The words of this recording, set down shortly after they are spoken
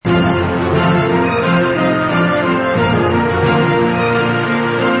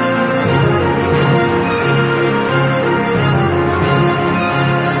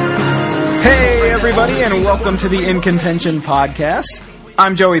everybody, and welcome to the In Contention podcast.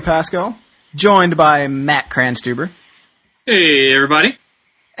 I'm Joey Pasco, joined by Matt Cranstuber. Hey, everybody.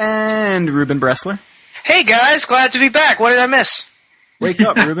 And Ruben Bressler. Hey, guys. Glad to be back. What did I miss? Wake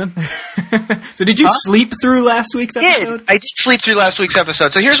up, Ruben. So did you sleep through last week's episode? I did sleep through last week's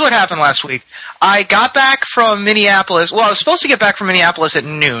episode. So here's what happened last week. I got back from Minneapolis. Well, I was supposed to get back from Minneapolis at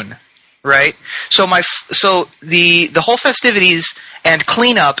noon, right? So the whole festivities and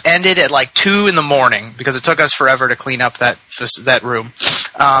cleanup ended at like 2 in the morning because it took us forever to clean up that room.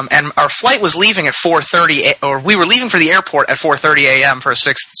 And our flight was leaving at 4:30, or we were leaving for the airport at 4:30 a.m. for a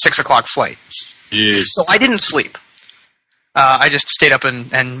 6 o'clock flight. Yes. So I didn't sleep. I just stayed up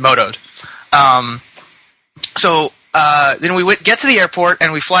and motoed. Then we get to the airport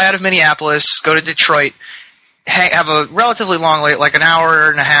and we fly out of Minneapolis, go to Detroit, have a relatively long like an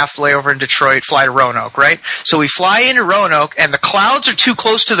hour and a half layover in Detroit, fly to Roanoke, right? So we fly into Roanoke and the clouds are too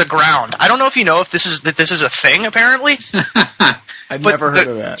close to the ground. I don't know if you know if this is a thing apparently. I've never heard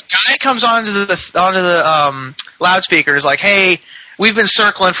of that. The guy comes onto the loudspeaker and is like, "Hey, we've been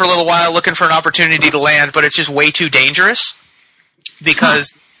circling for a little while looking for an opportunity to land, but it's just way too dangerous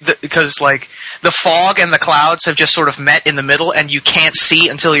because the fog and the clouds have just sort of met in the middle, and you can't see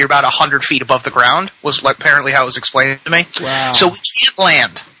until you're about 100 feet above the ground." Was like apparently how it was explained to me. Wow. So we can't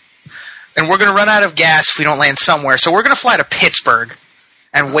land, and we're going to run out of gas if we don't land somewhere. So we're going to fly to Pittsburgh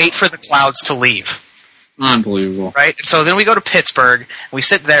and wait for the clouds to leave. Unbelievable. Right? So then we go to Pittsburgh, and we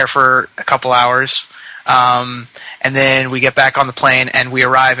sit there for a couple hours. And then we get back on the plane, and we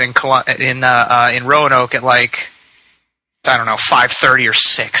arrive in Roanoke at like, I don't know, 5:30 or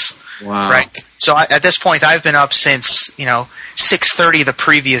 6. Wow. Right. So at this point, I've been up since 6:30 the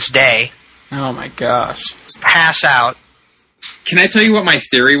previous day. Oh my gosh! Pass out. Can I tell you what my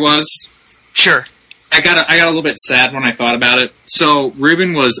theory was? Sure. I got a little bit sad when I thought about it. So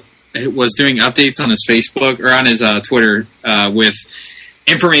Ruben was doing updates on his Facebook or on his Twitter with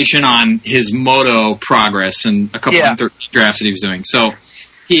information on his moto progress and a couple of drafts that he was doing. So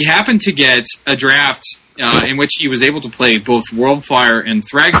he happened to get a draft in which he was able to play both Worldfire and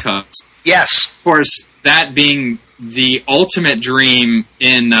Thragtusk. Yes. Of course, that being the ultimate dream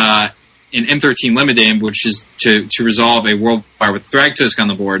in M13 Limited, which is to resolve a Worldfire with Thragtusk on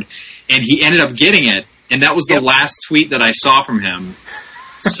the board. And he ended up getting it, and that was the last tweet that I saw from him.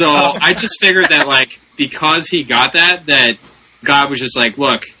 So I just figured that, like, because he got that God was just like,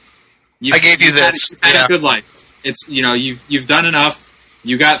 look, I gave you this. You've had a good life. It's you've done enough.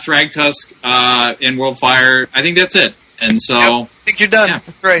 You got Thragtusk in Worldfire. I think that's it. And so I think you're done. Yeah.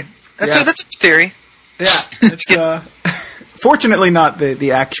 That's right. That's a theory. Yeah. It's fortunately not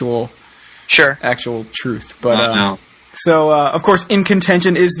the actual truth, but no. So, of course, In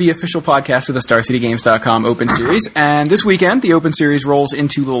Contention is the official podcast of the StarCityGames.com Open Series, and this weekend, the Open Series rolls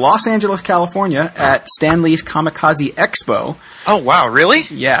into Los Angeles, California, at Stan Lee's Kamikaze Expo. Oh, wow, really?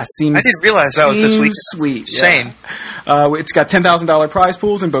 Yeah, I didn't realize that was this weekend. Sweet. Insane. Yeah. It's got $10,000 prize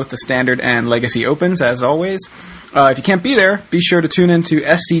pools in both the Standard and Legacy Opens, as always. If you can't be there, be sure to tune in to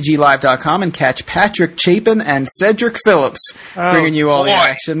scglive.com and catch Patrick Chapin and Cedric Phillips bringing you all the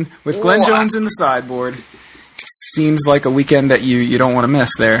action with Glenn Jones in the sideboard. Seems like a weekend that you don't want to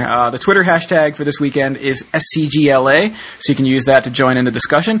miss there. The Twitter hashtag for this weekend is SCGLA, so you can use that to join in the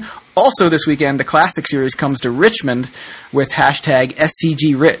discussion. Also this weekend, the Classic Series comes to Richmond with hashtag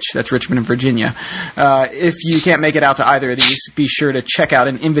SCGRich. That's Richmond in Virginia. If you can't make it out to either of these, be sure to check out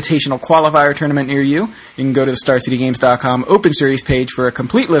an invitational qualifier tournament near you. You can go to the StarCityGames.com Open Series page for a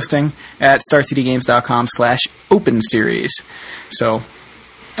complete listing at StarCityGames.com/Open Series. So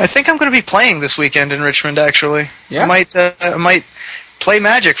I think I'm going to be playing this weekend in Richmond, actually. Yeah? I might play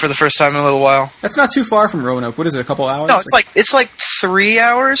Magic for the first time in a little while. That's not too far from Roanoke. What is it, a couple hours? No, it's like 3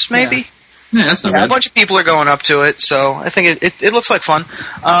 hours, maybe. Yeah, that's not bad. A bunch of people are going up to it, so I think it looks like fun.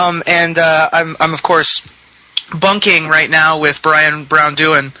 I'm of course bunking right now with Brian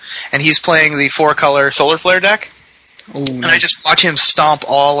Brown-Dewin, and he's playing the 4-color Solar Flare deck. Oh, nice. And I just watch him stomp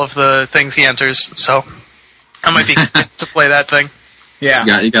all of the things he enters, so I might be to play that thing.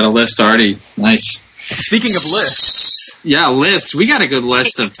 Yeah. You got a list already. Nice. Speaking of lists. Yeah, lists. We got a good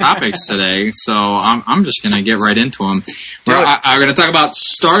list of topics today, so I'm just going to get right into them. We're going to talk about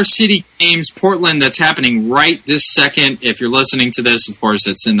Star City Games Portland that's happening right this second. If you're listening to this, of course,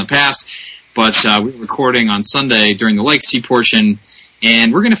 it's in the past, but we're recording on Sunday during the Legacy portion,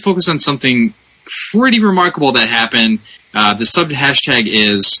 and we're going to focus on something pretty remarkable that happened. The sub-hashtag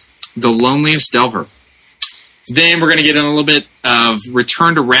is The Loneliest Delver. Then we're going to get in a little bit of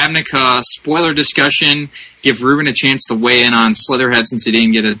Return to Ravnica spoiler discussion, give Ruben a chance to weigh in on Slitherhead since he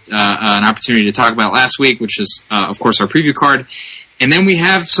didn't get an opportunity to talk about it last week, which is, of course, our preview card. And then we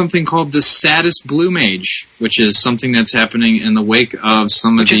have something called the Saddest Blue Mage, which is something that's happening in the wake of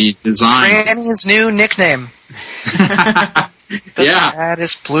some of the design. Granny's new nickname. The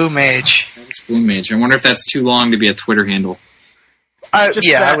Saddest Blue Mage. Saddest Blue Mage. I wonder if that's too long to be a Twitter handle. I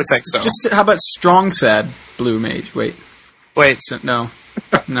would think so. Just how about Strong Sad Blue Mage? Wait. So, no,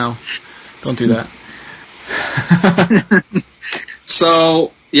 don't do that.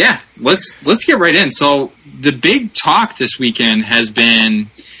 So yeah, let's get right in. So the big talk this weekend has been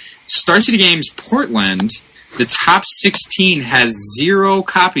Star City Games Portland. The top 16 has 0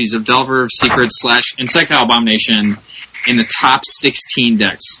 copies of Delver of Secrets / Insectile Abomination in the top 16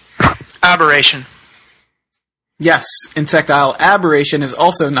 decks. Aberration. Yes, Insectile Aberration is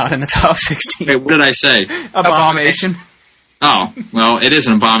also not in the top 16. Wait, what did I say? Abomination. Oh, well, it is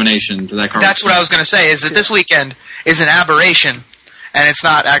an abomination to that card. That's what I was going to say, is that this weekend is an aberration, and it's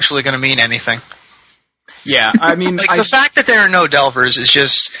not actually going to mean anything. Yeah, I mean... the fact that there are no Delvers is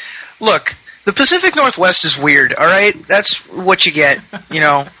just... Look, the Pacific Northwest is weird, alright? That's what you get. You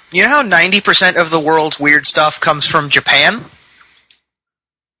know how 90% of the world's weird stuff comes from Japan?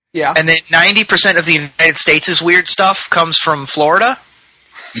 Yeah. And then 90% of the United States' weird stuff comes from Florida?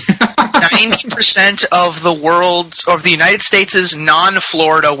 90% of the United States'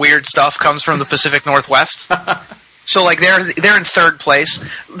 non-Florida weird stuff comes from the Pacific Northwest. So, like, they're in third place.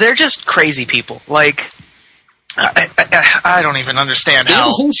 They're just crazy people. Like, I don't even understand they how. have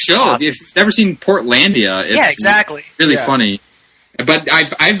a whole show. If you've never seen Portlandia, it's exactly. really funny. But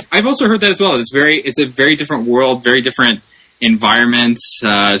I've also heard that as well. It's a very different world, very different environment,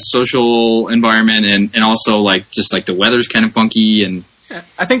 social environment, and also like just like the weather's kind of funky. And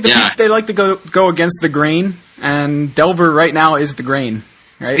I think they like to go against the grain, and Delver right now is the grain,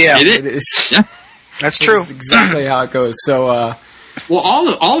 right? Yeah, it is. Yeah, that's true. That's exactly how it goes. So, well,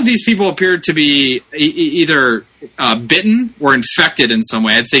 all of these people appear to be either bitten or infected in some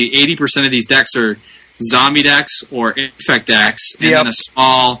way. I'd say 80% of these decks are zombie decks or infect decks, and then a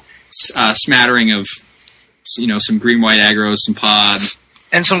small smattering of some green-white aggro, some pod.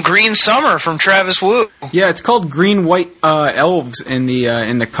 And some Green Summer from Travis Wu. Yeah, it's called Green-White Elves in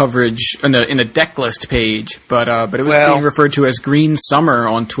the coverage in the deck list page, but it was being referred to as Green Summer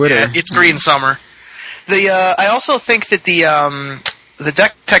on Twitter. Yeah, it's Green Summer. I also think that the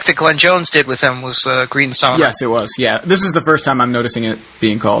deck tech that Glenn Jones did with him was Green Summer. Yes, it was. Yeah, this is the first time I'm noticing it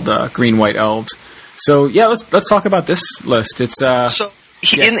being called Green-White Elves. So yeah, let's talk about this list. It's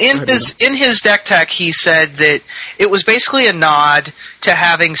in his deck tech, he said that it was basically a nod to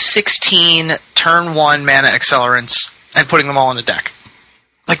having 16 turn 1 mana accelerants and putting them all in a deck.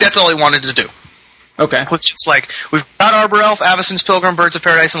 Like, that's all he wanted to do. Okay. It was just like, we've got Arbor Elf, Avacyn's Pilgrim, Birds of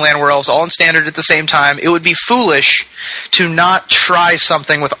Paradise, and Land Elves all in standard at the same time. It would be foolish to not try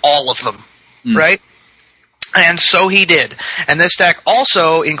something with all of them, right? And so he did. And this deck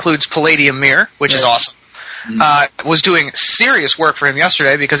also includes Palladium Mirror, which is awesome. Was doing serious work for him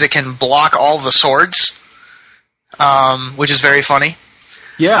yesterday because it can block all the swords, which is very funny.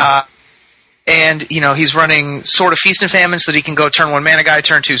 Yeah. And, he's running Sword of Feast and Famine so that he can go turn 1 mana guy,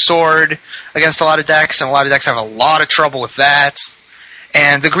 turn 2 sword against a lot of decks, and a lot of decks have a lot of trouble with that.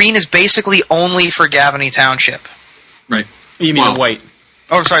 And the green is basically only for Gavany Township. Right. You mean the white?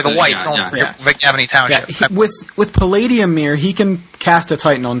 Oh, I'm sorry, the white is only for Gavany Township. Yeah, with Palladium Mirror, he can cast a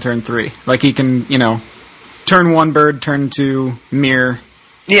Titan on turn 3. Like, he can, turn 1 bird, turn 2 mirror,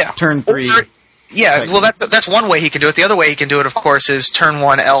 turn 3. Well, that's one way he can do it. The other way he can do it, of course, is turn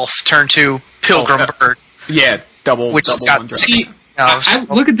 1 elf, turn 2 pilgrim bird. Yeah, double. See, I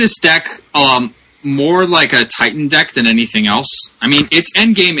look at this deck more like a Titan deck than anything else. I mean, its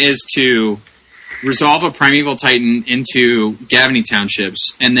end game is to resolve a Primeval Titan into Gavany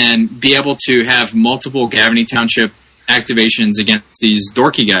Townships, and then be able to have multiple Gavany Township activations against these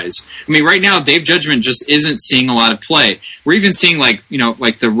dorky guys. I mean, right now, Dave Judgment just isn't seeing a lot of play. We're even seeing like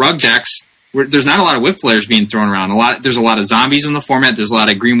the rug decks. There's not a lot of whip flares being thrown around. There's a lot of zombies in the format. There's a lot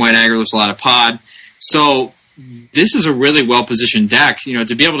of green-white aggro. There's a lot of pod. So this is a really well-positioned deck,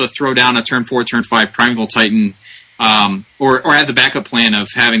 to be able to throw down a turn 4, turn 5 Primeval Titan, or have the backup plan of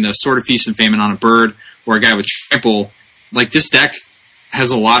having the Sword of Feast and Famine on a bird or a guy with trample. Like, this deck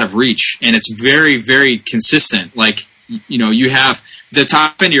has a lot of reach, and it's very, very consistent. Like, you have the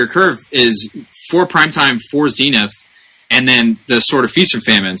top end of your curve is 4 Primetime, 4 Zenith, and then the Sword of Feast and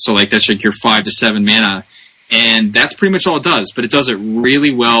Famine. So, like, that's like your 5 to 7 mana. And that's pretty much all it does, but it does it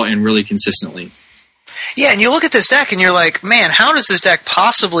really well and really consistently. Yeah, and you look at this deck and you're like, man, how does this deck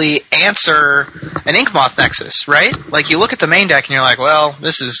possibly answer an Inkmoth Nexus, right? Like, you look at the main deck and you're like, well,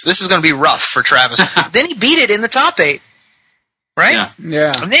 this is going to be rough for Travis. Then he beat it in the top 8. Right?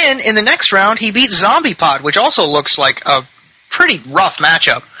 Yeah. And then, in the next round, he beat Zombie Pod, which also looks like a pretty rough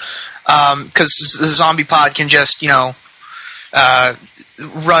matchup because the zombie pod can just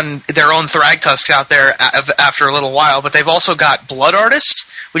run their own Thragtusks out there after a little while, but they've also got Blood Artist,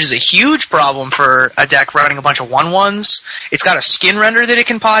 which is a huge problem for a deck running a bunch of 1/1s. It's got a Skin Render that it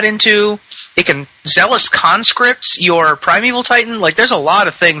can pod into. It can Zealous Conscript your Primeval Titan. Like, there's a lot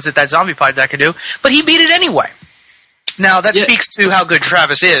of things that zombie pod deck can do, but he beat it anyway. Now, that speaks to how good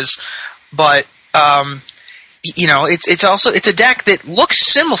Travis is, but it's a deck that looks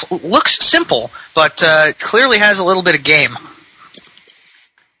simple, but clearly has a little bit of game.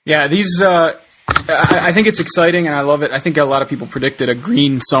 Yeah, these. I think it's exciting, and I love it. I think a lot of people predicted a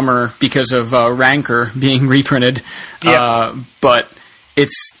green summer because of Rancor being reprinted, but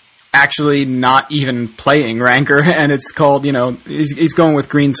it's actually not even playing Rancor, and it's called. He's going with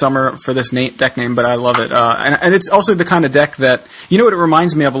green summer for this deck name, but I love it, and it's also the kind of deck that what it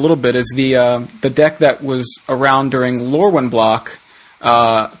reminds me of a little bit is the deck that was around during Lorwyn block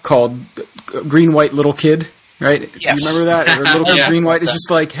called Green White Little Kid. Right? Yes. You remember that? Or Little Kid Green White. It's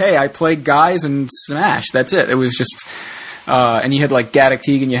just like, hey, I play guys and smash. That's it. It was just, and you had like Gaddock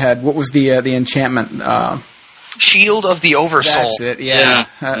Teague, and you had what was the enchantment? Shield of the Oversoul. That's it. Yeah.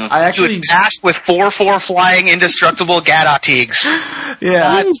 I actually dashed with 4/4 flying indestructible Gaddock Teagues.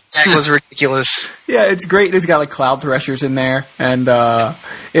 Yeah, that was ridiculous. Yeah, it's great. It's got like Cloud Threshers in there, and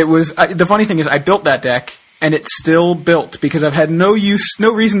it was. The funny thing is, I built that deck. And it's still built because I've had no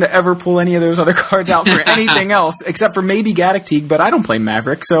reason to ever pull any of those other cards out for anything else except for maybe Gaddock Teague, but I don't play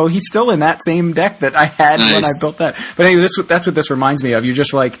Maverick, so he's still in that same deck that I had when I built that. But anyway, that's what this reminds me of. You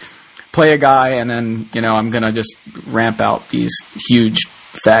just like play a guy, and then I'm gonna just ramp out these huge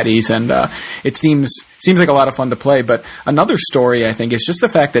fatties, and it seems like a lot of fun to play. But another story I think is just the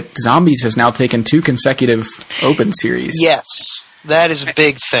fact that Zombies has now taken 2 consecutive Open Series. Yes, that is a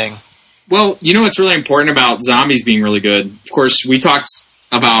big thing. Well, what's really important about Zombies being really good? Of course, we talked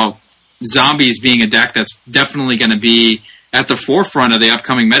about Zombies being a deck that's definitely going to be at the forefront of the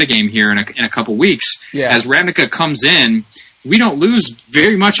upcoming metagame here in a couple weeks. Yeah. As Ravnica comes in, we don't lose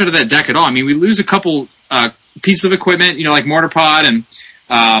very much out of that deck at all. I mean, we lose a couple pieces of equipment, like Mortar Pod and,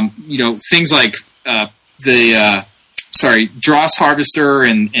 things like Dross Harvester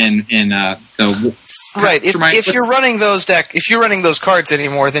and the right. If you're running those cards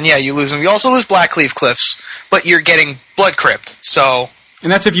anymore, then you lose them. You also lose Blackleaf Cliffs, but you're getting Blood Crypt. So,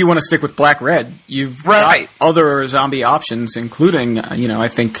 and that's if you want to stick with Black-Red. You've got other zombie options, including I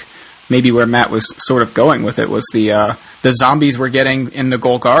think maybe where Matt was sort of going with it was the zombies we're getting in the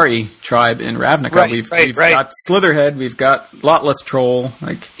Golgari tribe in Ravnica. Right, we've got Slitherhead, we've got Lotleth Troll.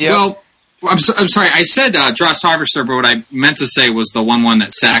 Well, I'm sorry, I said Dross Harvester, but what I meant to say was the 1/1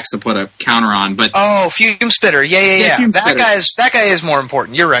 that sacks to put a counter on. But Fume Spitter, yeah. That guy is more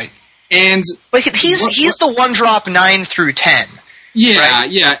important. You're right. And but he's the 1-drop 9 through 10. Yeah, right?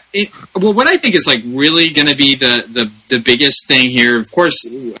 yeah. What I think is like really going to be the biggest thing here, of course,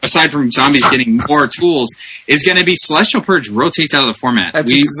 aside from Zombies getting more tools, is going to be Celestial Purge rotates out of the format.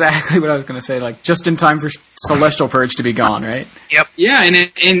 That's exactly what I was going to say. Like just in time for Celestial Purge to be gone, right? Yep. Yeah,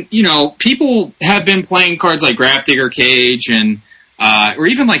 and people have been playing cards like Gravedigger Cage and or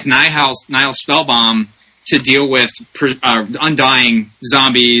even like Nihil Spellbomb to deal with undying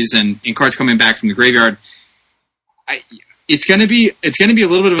zombies and cards coming back from the graveyard. It's going to be a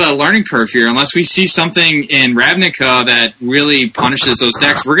little bit of a learning curve here. Unless we see something in Ravnica that really punishes those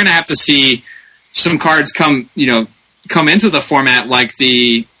decks, we're going to have to see some cards come into the format, like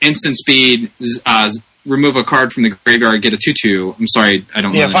the instant speed, remove a card from the graveyard, get a 2/2. I'm sorry, I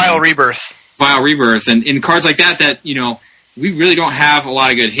don't know. Yeah, Vile Rebirth, and in cards like that we really don't have a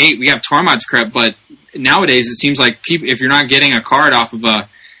lot of good hate. We have Tormod's Crypt, but nowadays it seems like if you're not getting a card off of a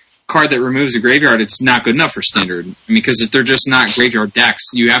card that removes a graveyard, it's not good enough for Standard. I mean, because they're just not graveyard decks.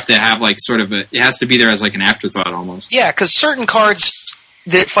 You have to have like sort of it has to be there as like an afterthought almost. Yeah, because certain cards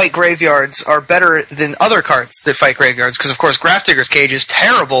that fight graveyards are better than other cards that fight graveyards. Because of course, Gravedigger's Cage is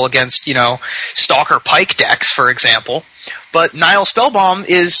terrible against Stalker Pike decks, for example. But Nihil Spellbomb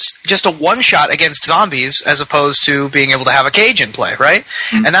is just a one-shot against zombies as opposed to being able to have a cage in play, right?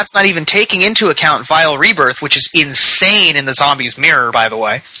 Mm-hmm. And that's not even taking into account Vile Rebirth, which is insane in the zombies mirror, by the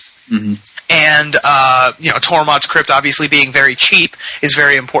way. Mm-hmm. And, Tormod's Crypt obviously being very cheap is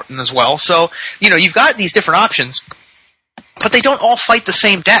very important as well. So, you've got these different options, but they don't all fight the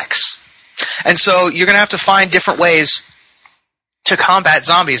same decks. And so you're going to have to find different ways to combat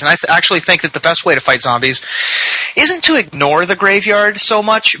zombies. And I actually think that the best way to fight zombies isn't to ignore the graveyard so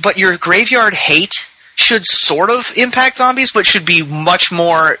much, but your graveyard hate should sort of impact zombies, but should be much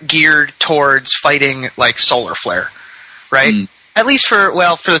more geared towards fighting like Solar Flare, right? Mm. At least for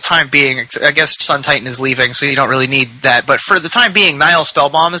the time being. I guess Sun Titan is leaving, so you don't really need that. But for the time being, Nihil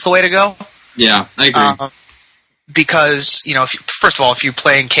Spellbomb is the way to go. Yeah, I agree. Because, first of all, if you're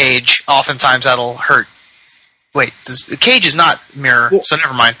playing Cage, oftentimes that'll hurt. Wait, Cage is not Mirror, so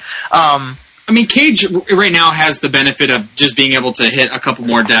never mind. Cage right now has the benefit of just being able to hit a couple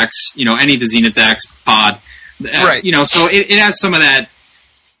more decks, any of the Zenith decks, Pod. Right. So it has some of that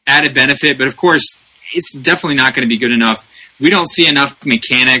added benefit, but of course, it's definitely not going to be good enough. We don't see enough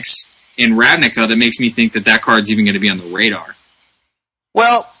mechanics in Ravnica that makes me think that card's even going to be on the radar.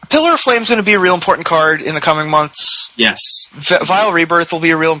 Well, Pillar of Flame is going to be a real important card in the coming months. Yes. Vile Rebirth will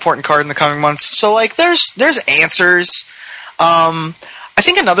be a real important card in the coming months. So, there's answers. I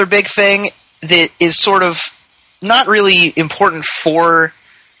think another big thing that is sort of not really important for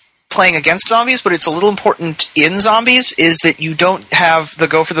playing against zombies, but it's a little important in zombies, is that you don't have the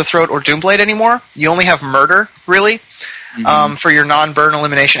Go for the Throat or Doomblade anymore. You only have Murder, really, for your non-burn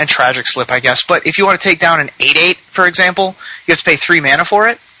elimination, and Tragic Slip, I guess. But if you want to take down an 8/8, for example, you have to pay 3 mana for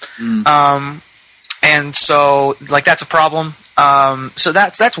it. And so, that's a problem. So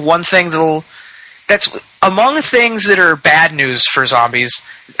that's one thing that's among things that are bad news for zombies.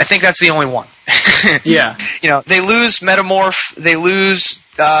 I think that's the only one. Yeah. They lose Metamorph, they lose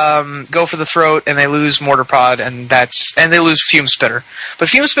Go for the Throat, and they lose Mortar Pod, and they lose Fume Spitter. But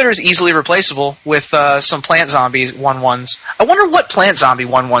Fume Spitter is easily replaceable with some plant zombies 1/1s. I wonder what plant zombie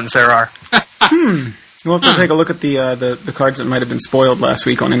 1/1s there are. We'll have to take a look at the cards that might have been spoiled last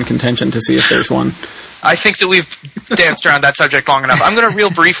week on In Contention to see if there's one. I think that we've danced around that subject long enough. I'm going to real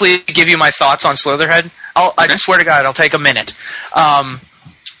briefly give you my thoughts on Slitherhead. I swear to God, I'll take a minute.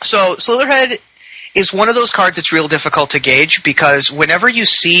 So Slitherhead is one of those cards that's real difficult to gauge, because whenever you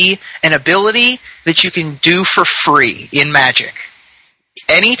see an ability that you can do for free in Magic,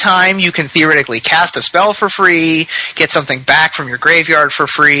 anytime you can theoretically cast a spell for free, get something back from your graveyard for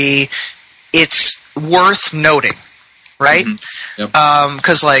free, it's worth noting, right?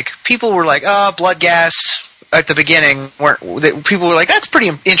 Because people were like, Bloodghast at the beginning, people were like, that's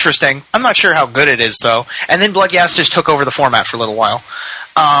pretty interesting. I'm not sure how good it is, though. And then Bloodghast just took over the format for a little while.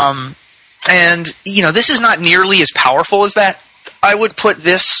 And, this is not nearly as powerful as that. I would put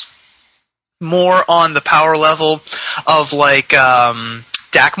this more on the power level of,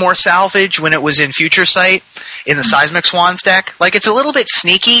 Dakmor Salvage when it was in Future Sight in the Seismic Swans deck. It's a little bit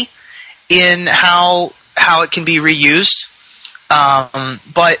sneaky in how it can be reused.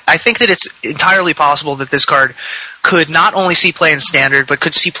 But I think that it's entirely possible that this card could not only see play in Standard, but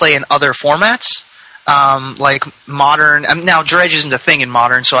could see play in other formats. Like Modern. Now, Dredge isn't a thing in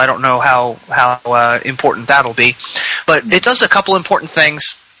Modern, so I don't know how important that'll be. But it does a couple important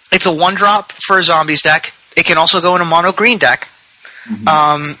things. It's a 1-drop for a Zombies deck. It can also go in a mono green deck.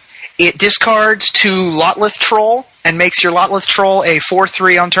 It discards to Lotleth Troll and makes your Lotleth Troll a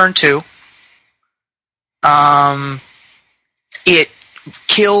 4/3 on turn 2. It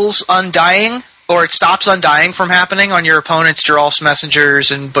kills Undying, or it stops Undying from happening on your opponent's Geralf's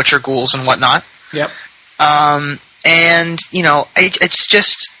Messengers and Butcher Ghouls and whatnot. Yep. And,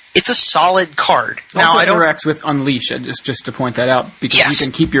 it's a solid card. Also interacts with Unleash, just to point that out, because you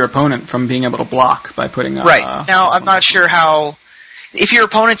can keep your opponent from being able to block by putting a... Right. Now, I'm not sure how... If your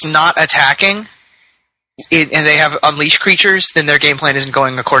opponent's not attacking, and they have Unleash creatures, then their game plan isn't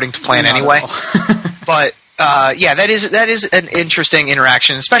going according to plan anyway. But... that is an interesting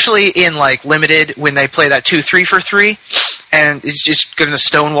interaction, especially in Limited when they play that 2/3 for 3, and it's just going to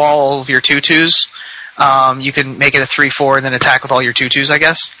stonewall all of your 2/2s. You can make it a 3/4 and then attack with all your 2/2s, I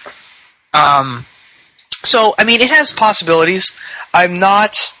guess. So it has possibilities. I'm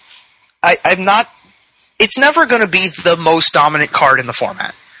not. It's never going to be the most dominant card in the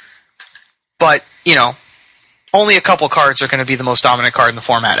format, but only a couple cards are going to be the most dominant card in the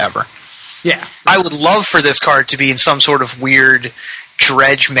format ever. Yeah. I would love for this card to be in some sort of weird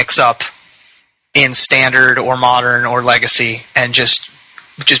Dredge mix-up in Standard or Modern or Legacy, and just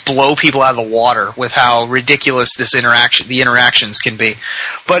blow people out of the water with how ridiculous the interactions can be.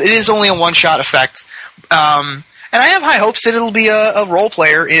 But it is only a one-shot effect. And I have high hopes that it'll be a role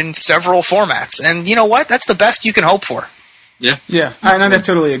player in several formats. And you know what? That's the best you can hope for. Yeah. Yeah, and I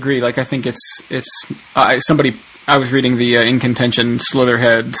totally agree. I think it's somebody... I was reading the In Contention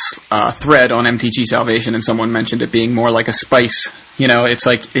Slitherhead's thread on MTG Salvation, and someone mentioned it being more like a spice. It's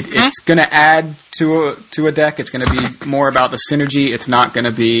it's going to add to a deck. It's going to be more about the synergy. It's not going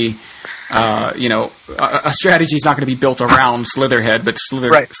to be, a strategy is not going to be built around Slitherhead, but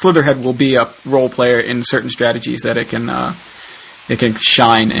Slitherhead will be a role player in certain strategies that it can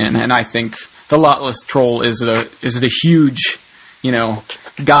shine in. And I think the Lotless Troll is the huge,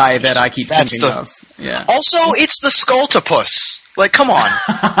 guy that I keep thinking of. Yeah. Also, it's the Skulltopus. Like, come on.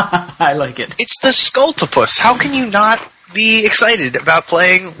 I like it. It's the Skulltopus. How can you not be excited about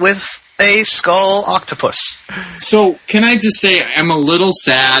playing with a skull octopus? So, can I just say, I'm a little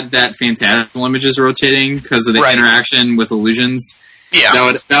sad that Phantasmal Image is rotating because of the interaction with illusions. Yeah. That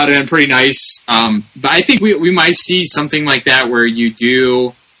would have been pretty nice. But I think we might see something like that where you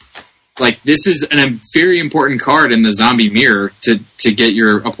do... Like, this is a very important card in the zombie mirror to get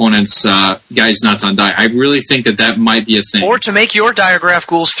your opponent's guys not to undie. I really think that might be a thing. Or to make your diagraph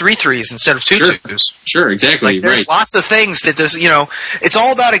ghouls 3/3s instead of 2/2s. Sure, exactly. Like, there's lots of things that this, it's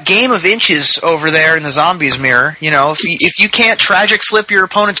all about a game of inches over there in the zombies mirror. If you can't tragic slip your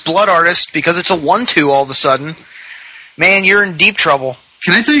opponent's blood artist because it's a 1/2 all of a sudden, man, you're in deep trouble.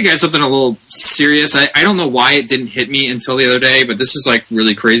 Can I tell you guys something a little serious? I don't know why it didn't hit me until the other day, but this is like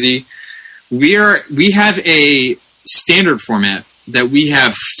really crazy. We have a standard format that we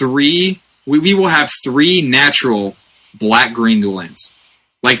have three. We will have 3 natural black-green dual lands,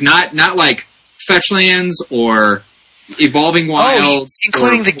 like not like fetch lands or evolving wilds,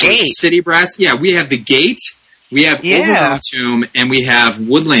 including the gate, city brass. Yeah, we have the gate, we have Overgrown Tomb, and we have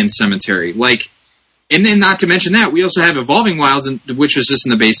Woodland Cemetery. Like, and then not to mention that we also have evolving wilds, which was just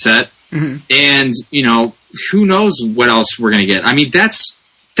in the base set, and who knows what else we're gonna get. I mean, that's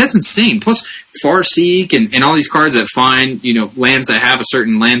insane. Plus, Farseek and all these cards that find, lands that have a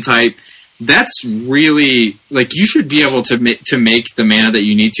certain land type. That's really, like, you should be able to make the mana that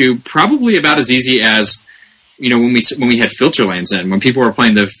you need to, probably about as easy as, when we had filter lands in, when people were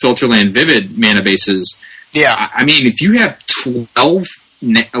playing the filter land Vivid mana bases. Yeah. I mean, if you have 12,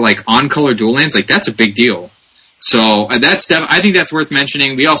 like, on-color dual lands, like, that's a big deal. So, I think that's worth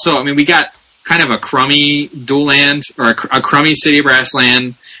mentioning. We also, we got kind of a crummy dual land, or a crummy City Brass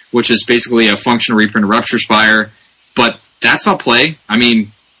land, which is basically a functional reprint of Rupture Spire. But that's all play.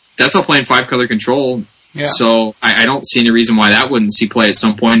 That's all play in 5-color control. Yeah. So I don't see any reason why that wouldn't see play at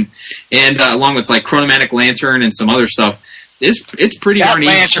some point. And along with like Chronomatic Lantern and some other stuff, it's pretty darn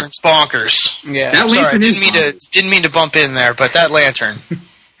easy. That lantern's bonkers. Yeah. That lantern didn't mean to bump in there, but that lantern.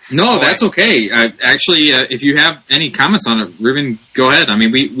 No, that's okay. Actually, if you have any comments on it, Ruben, go ahead.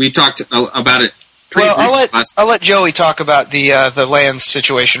 We talked about it. I'll let Joey talk about the lands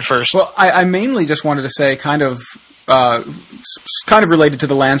situation first. Well, I mainly just wanted to say kind of related to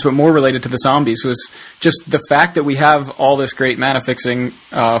the lands, but more related to the zombies, was just the fact that we have all this great mana fixing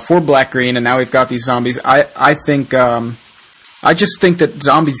for black-green, and now we've got these zombies. I just think that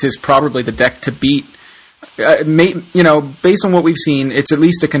zombies is probably the deck to beat. Based on what we've seen, it's at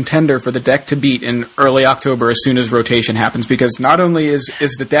least a contender for the deck to beat in early October as soon as rotation happens, because not only is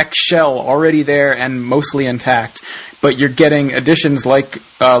the deck shell already there and mostly intact, but you're getting additions like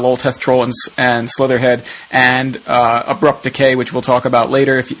Lolteth Troll and Slitherhead and Abrupt Decay, which we'll talk about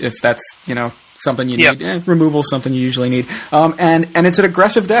later if that's something you need. Removal, something you usually need. And it's an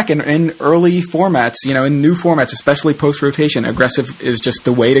aggressive deck in early formats, in new formats, especially post-rotation. Aggressive is just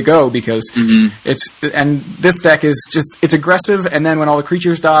the way to go because and this deck is just, it's aggressive, and then when all the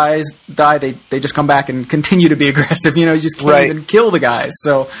creatures die, they just come back and continue to be aggressive. You just can't even kill the guys.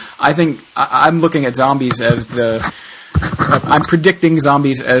 So I think I'm looking at zombies as I'm predicting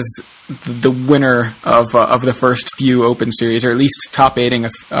zombies as the winner of the first few Open Series, or at least top 8ing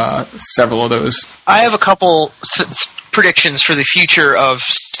several of those. I have a couple predictions for the future of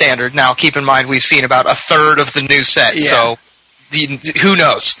Standard. Now, keep in mind, we've seen about a third of the new set, so who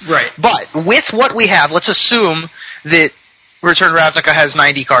knows? Right. But with what we have, let's assume that Return to Ravnica has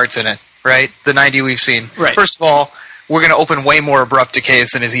 90 cards in it, right? The 90 we've seen. Right. First of all, we're going to open way more Abrupt Decays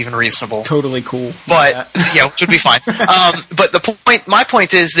than is even reasonable. Totally cool. But, which would be fine. But my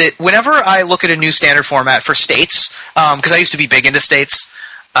point is that whenever I look at a new Standard format for states, because I used to be big into states,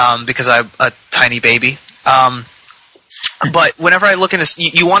 because I'm a tiny baby, but whenever I look into,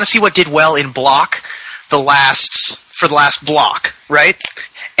 you want to see what did well in block for the last block, right?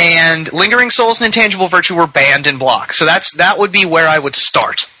 And Lingering Souls and Intangible Virtue were banned in block. So that would be where I would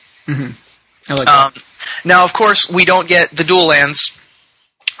start. Mm-hmm. I like that. Now, of course, we don't get the dual lands.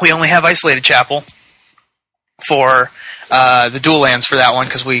 We only have Isolated Chapel for the dual lands for that one,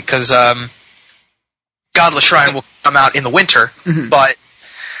 because Godless Shrine will come out in the winter. Mm-hmm. But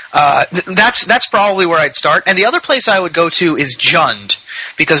that's probably where I'd start. And the other place I would go to is Jund,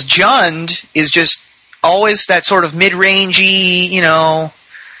 because Jund is just always that sort of mid-rangey,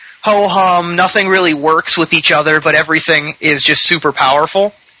 ho-hum, nothing really works with each other, but everything is just super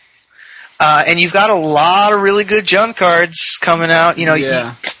And you've got a lot of really good Jund cards coming out.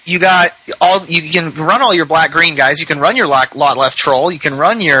 you can run all your black-green guys. You can run your lot left troll. You can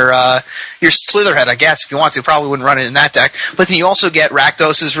run your Slitherhead, I guess, if you want to. Probably wouldn't run it in that deck. But then you also get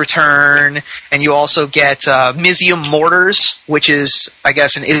Rakdos's Return, and you also get Mizium Mortars, which is, I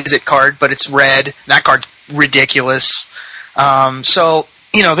guess, an Izzet card, but it's red. That card's ridiculous. So,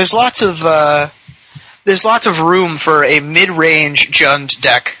 there's lots of room for a mid-range Jund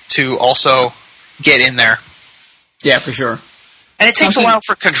deck to also get in there. Yeah, for sure. And it takes a while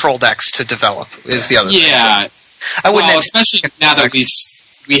for control decks to develop, is the other thing. Yeah. So I wouldn't especially now that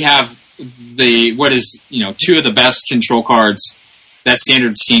we have two of the best control cards that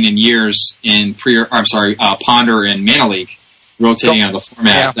Standard's seen in years in Ponder and Mana League rotating out of the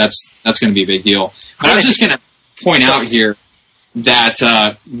format. Yeah. That's going to be a big deal. But I was just going to point out here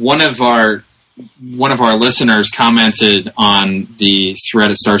that one of our listeners commented on the thread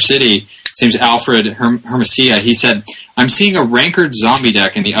of Star City. His name's Alfred Hermesia. He said, "I'm seeing a rankered zombie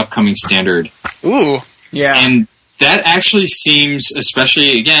deck in the upcoming Standard." Ooh, yeah, and that actually seems,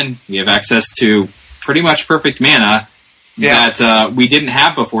 especially again, we have access to pretty much perfect mana that we didn't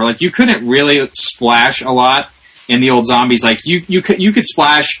have before. Like, you couldn't really splash a lot in the old zombies. Like, you could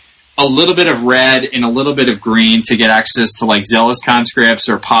splash a little bit of red and a little bit of green to get access to like Zealous Conscripts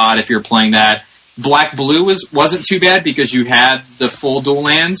or Pod if you're playing that. Black-blue wasn't too bad because you had the full dual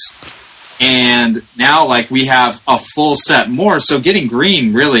lands. And now, like, we have a full set more, so getting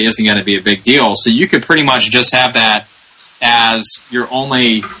green really isn't going to be a big deal. So you could pretty much just have that as your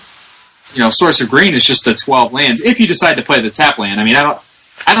only, source of green is just the 12 lands. If you decide to play the tap land, I mean, I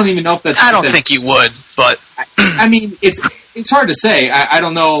don't even know if that's. I don't think you would, but I mean, it's hard to say. I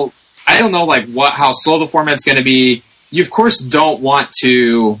don't know. I don't know, like, how slow the format's going to be. You of course don't want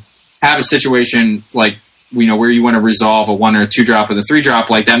to have a situation like, where you want to resolve a 1 or a 2 drop with a 3 drop,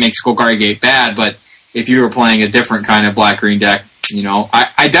 like that makes Golgari Gate bad. But if you were playing a different kind of black-green deck,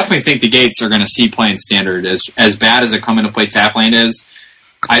 I definitely think the Gates are going to see playing Standard as bad as a come into play tap land is.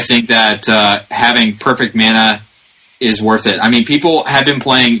 I think that having perfect mana is worth it. I mean, people have been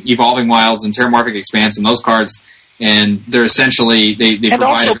playing Evolving Wilds and Terramorphic Expanse and those cards, and they're essentially they and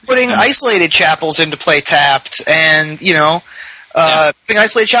also putting Isolated Chapels into play tapped, and putting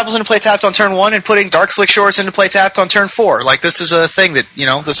Isolated Chapels into play tapped on turn 1 and putting Dark Slick Shores into play tapped on turn 4. Like, this is a thing that,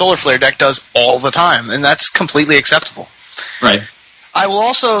 the Solar Flare deck does all the time, and that's completely acceptable. Right. I will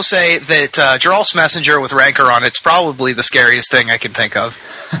also say that Geralt's Messenger with Rancor on it's probably the scariest thing I can think of.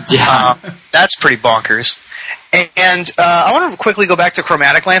 Yeah. That's pretty bonkers. And I want to quickly go back to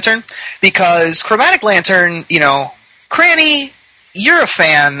Chromatic Lantern, because Chromatic Lantern, Cranny, you're a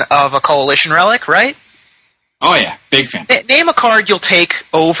fan of a Coalition Relic, right? Oh, yeah. Big fan. Name a card you'll take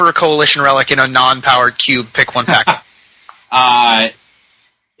over a Coalition Relic in a non-powered cube pick one pack.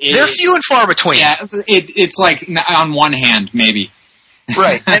 They're few and far between. Yeah, it's like on one hand, maybe.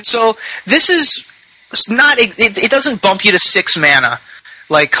 Right. And so this is not... It doesn't bump you to 6 mana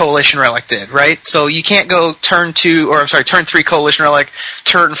like Coalition Relic did, right? So you can't go turn 3 Coalition Relic,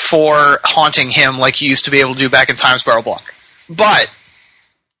 turn 4 Haunting Him like you used to be able to do back in Time Spiral Block. But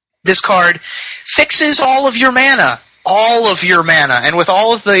this card fixes all of your mana. And with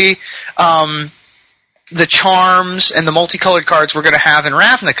all of the charms and the multicolored cards we're going to have in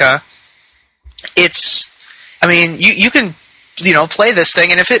Ravnica, you can, play this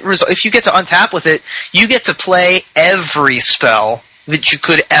thing, and if you get to untap with it, you get to play every spell that you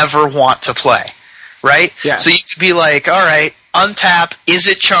could ever want to play, right? Yeah. So you could be like, all right, untap,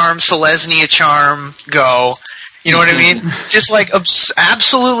 Izzet Charm, Selesnya Charm, go. You know what I mean? Just like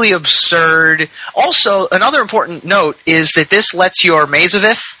absolutely absurd. Also, another important note is that this lets your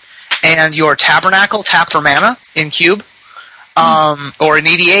Mazavith and your Tabernacle tap for mana in Cube, or an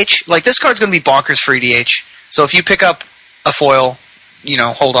EDH. Like, this card's going to be bonkers for EDH. So if you pick up a foil,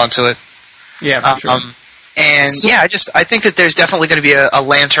 hold on to it. Yeah, for sure. I think that there's definitely going to be a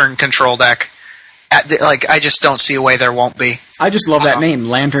Lantern control deck. I just don't see a way there won't be. I just love that name,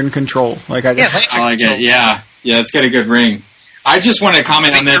 Lantern Control. I like it. Yeah. Yeah, it's got a good ring. I just want to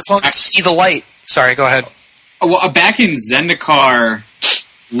comment on this. See the light. Sorry, go ahead. Well, back in Zendikar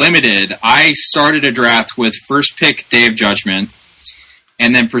Limited, I started a draft with first pick Day of Judgment,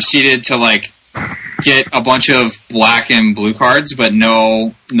 and then proceeded to get a bunch of black and blue cards, but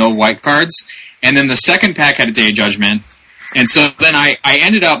no white cards. And then the second pack had a Day of Judgment, and so then I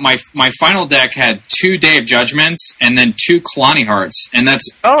ended up my final deck had 2 Day of Judgments and then 2 Kalani Hearts, and that's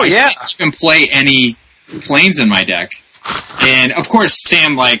I can't even play any planes in my deck. And of course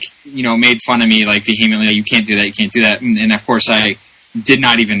Sam made fun of me vehemently, you can't do that, and of course I did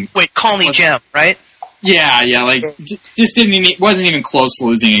not even Call Me Gem, right? Yeah, just wasn't even close to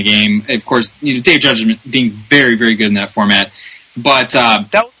losing a game. Of course, Day of Judgment being very, very good in that format. But that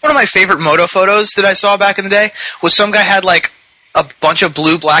was one of my favorite moto photos that I saw back in the day. Was some guy had like a bunch of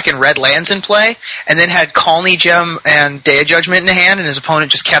blue, black, and red lands in play, and then had Colony Gem and Day of Judgment in hand, and his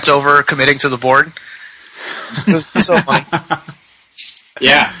opponent just kept over committing to the board. It was so funny.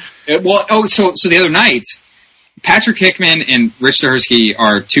 Yeah. So the other night, Patrick Hickman and Rich Dohersky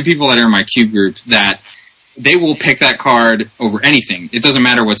are two people that are in my cube group that they will pick that card over anything. It doesn't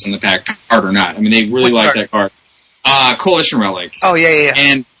matter what's in the pack card or not. I mean, they really like that card. Coalition Relic. Oh, yeah.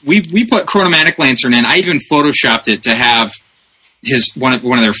 And we put Chronomatic Lantern in. I even photoshopped it to have one of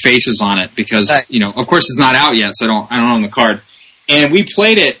their faces on it because, of course it's not out yet, so I don't own the card. And we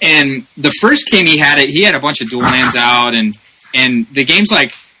played it, and the first game he had a bunch of dual lands out, and the game's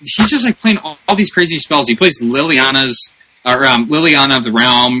like, he's just like playing all these crazy spells. He plays Liliana of the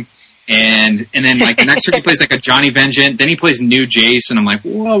Realm, and then like the next turn he plays like a Johnny Vengeance, then he plays New Jace, and I'm like,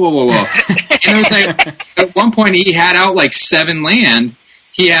 whoa. And it was like, at one point he had out like 7 land,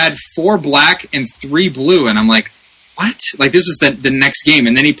 he had 4 black and 3 blue, and I'm like, what? Like this was the next game,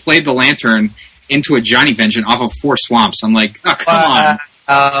 and then he played the Lantern into a Johnny Vengeance off of 4 swamps. I'm like, oh, come on.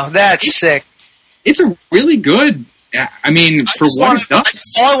 Oh, that's sick. It's a really good, I mean, for what it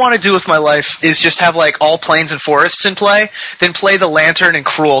does. All I want to do with my life is just have like all plains and forests in play, then play the Lantern and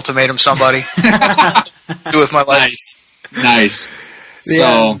Cruel Ultimatum somebody. Do with my life. Nice.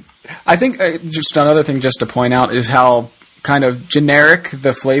 Yeah. So, I think just another thing just to point out is how kind of generic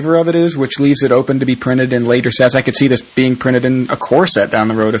the flavor of it is, which leaves it open to be printed in later sets. I could see this being printed in a core set down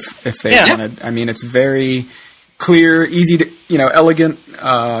the road if they wanted. I mean, it's very clear, easy to, elegant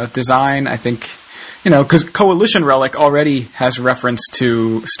design. I think, because Coalition Relic already has reference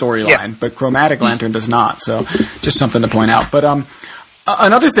to storyline, but Chromatic Lantern does not. So just something to point out. But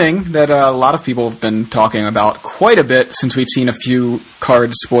another thing that a lot of people have been talking about quite a bit since we've seen a few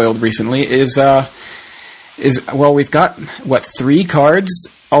cards spoiled recently is we've got 3 cards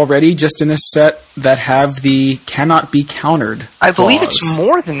already just in this set that have the cannot be countered. I believe it's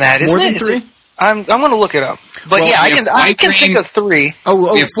more than that, isn't it? More than 3? I'm going to look it up. But I can think of 3.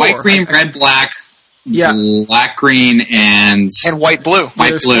 We have 4. white, green, red, black, black, green, and white, blue.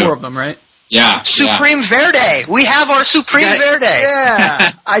 There's 4 of them, right? Yeah. Supreme Verde. We have our Supreme Verde.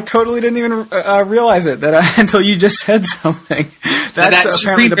 Yeah. I totally didn't even realize it until you just said something. That's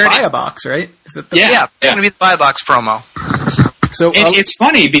apparently the buy a box, right? Is it it's going to be the buy a box promo. So it's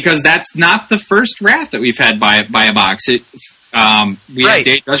funny because that's not the first Wrath that we've had buy a box. We had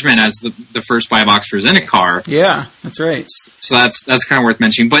Day of Judgment as the first buy a box for Zendikar. Yeah, that's right. So that's kind of worth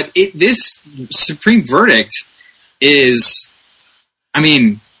mentioning. But this Supreme Verdict is,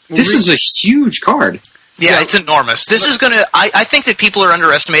 this is a huge card. Yeah, it's enormous. This is going to... I think that people are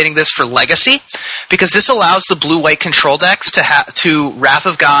underestimating this for Legacy, because this allows the blue-white control decks to Wrath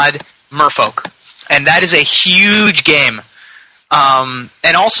of God Merfolk. And that is a huge game.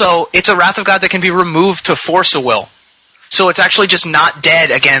 And also, it's a Wrath of God that can be removed to Force a Will. So it's actually just not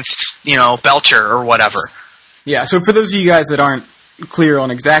dead against, Belcher or whatever. Yeah, so for those of you guys that aren't clear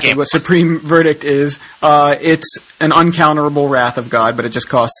on exactly what Supreme Verdict is, it's an uncounterable Wrath of God, but it just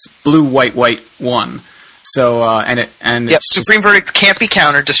costs blue, white, 1. So Supreme Verdict can't be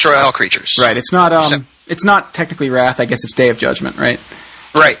countered. Destroy all creatures. Right. It's not. It's not technically Wrath. I guess it's Day of Judgment. Right.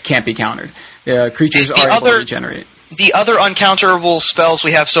 Right. Can't be countered. Creatures are able to regenerate. The other uncounterable spells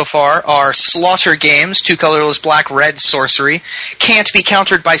we have so far are Slaughter Games, 2 colorless black-red sorcery, can't be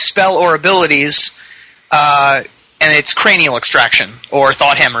countered by spell or abilities, and it's Cranial Extraction, or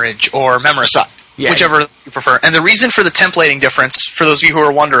Thought Hemorrhage, or Memoricide, whichever you prefer. And the reason for the templating difference, for those of you who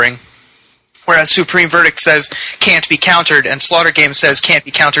are wondering, whereas Supreme Verdict says can't be countered and Slaughter Games says can't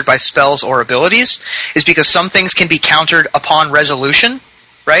be countered by spells or abilities, is because some things can be countered upon resolution,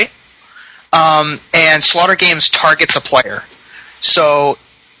 right? And Slaughter Games targets a player. So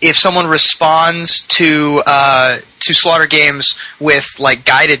if someone responds to Slaughter Games with like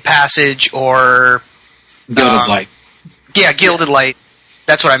Guided Passage or Gilded Light. Yeah, Gilded Light.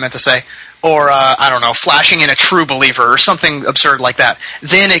 That's what I meant to say. Or, Flashing in a True Believer or something absurd like that.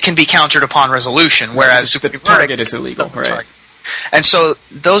 Then it can be countered upon resolution, whereas the target is illegal, right? And so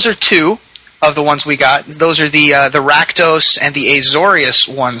those are 2 of the ones we got. Those are the Rakdos and the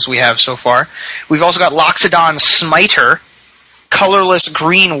Azorius ones we have so far. We've also got Loxodon Smiter, colorless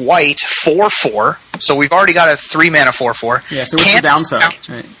green-white, 4/4. So we've already got a 3-mana 4/4. Yeah, so what's the downside?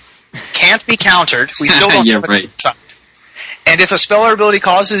 Right. Can't be countered. We still don't have a downside. And if a spell or ability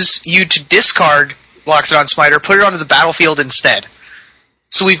causes you to discard Loxodon Smiter, put it onto the battlefield instead.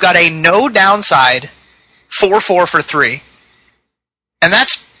 So we've got a no downside 4/4 for 3. And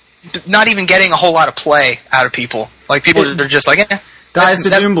that's not even getting a whole lot of play out of people. Like, people are just like, Dies to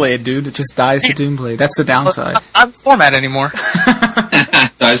Doomblade, dude. It just dies to Doomblade. That's the downside. I'm format anymore.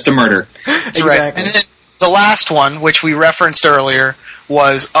 Dies to murder. That's exactly. Right. And then the last one, which we referenced earlier,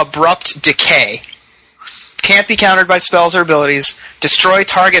 was Abrupt Decay. Can't be countered by spells or abilities. Destroy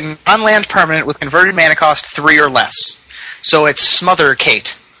target non-land permanent with converted mana cost 3 or less. So it's Smother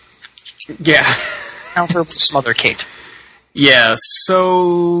Kate. Yeah. Counter Smother Kate. Yeah,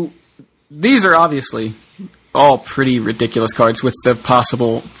 so these are obviously all pretty ridiculous cards with the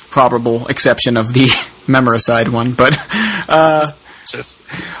probable exception of the Memoricide one, but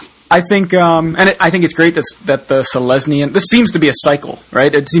I think I think it's great that the Selesnyan, this seems to be a cycle,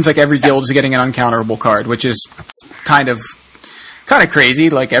 right? It seems like every guild is getting an uncounterable card, which is kind of crazy.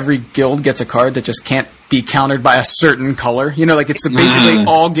 Like every guild gets a card that just can't be countered by a certain color. You know, like it's basically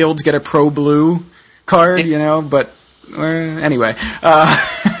all guilds get a pro blue card, you know, but anyway.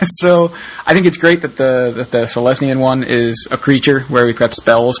 So I think it's great that the Selesnyan one is a creature where we've got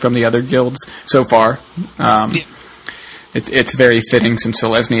spells from the other guilds so far. It's very fitting since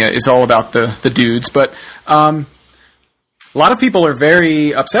Selesnya is all about the dudes, but a lot of people are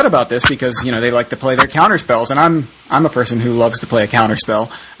very upset about this because, you know, they like to play their counter spells, and I'm a person who loves to play a counter spell.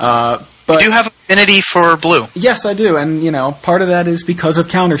 But you do have affinity for blue. Yes, I do, and you know, part of that is because of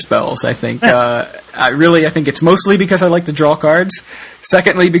counter spells. I think I think it's mostly because I like to draw cards.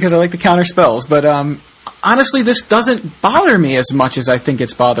 Secondly, because I like to counter spells. But honestly, this doesn't bother me as much as I think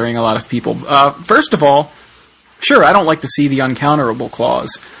it's bothering a lot of people. First of all, sure, I don't like to see the uncounterable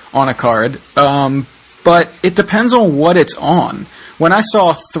clause on a card, but it depends on what it's on. When I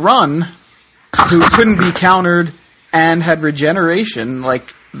saw Thrun, who couldn't be countered and had regeneration,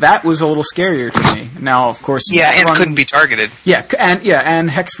 like, that was a little scarier to me. Now, of course... Yeah, and couldn't be targeted. Yeah, and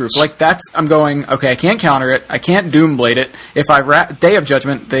hexproof. Like, I'm going, okay, I can't counter it, I can't Doomblade it. If I Day of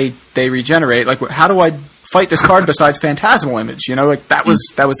Judgment, they regenerate. Like, how do I fight this card besides Phantasmal Image? You know, like, that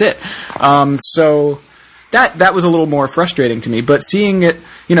was it. So... That was a little more frustrating to me, but seeing it,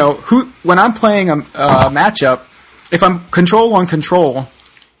 you know, when I'm playing a matchup, if I'm control on control,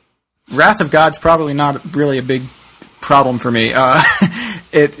 Wrath of God's probably not really a big problem for me.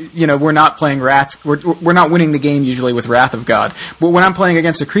 We're not playing Wrath, we're not winning the game usually with Wrath of God. But when I'm playing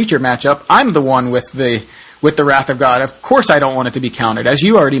against a creature matchup, I'm the one with the Wrath of God. Of course I don't want it to be countered. As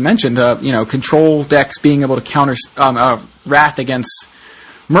you already mentioned, control decks being able to counter Wrath against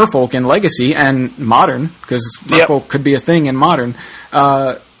Merfolk in Legacy and Modern, because Merfolk could be a thing in Modern.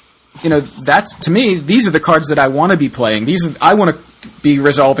 That's, to me, these are the cards that I want to be playing. I want to be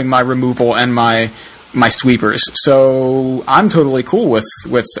resolving my removal and my sweepers. So I'm totally cool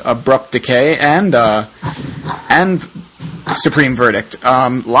with Abrupt Decay and Supreme Verdict.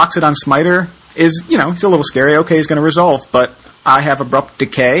 Loxodon Smiter is, it's a little scary. Okay, he's going to resolve, but I have Abrupt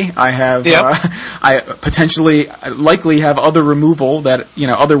Decay. I have, I potentially, likely have other removal that,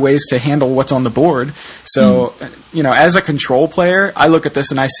 other ways to handle what's on the board. So, as a control player, I look at this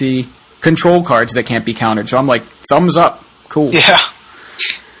and I see control cards that can't be countered. So I'm like, thumbs up. Cool. Yeah.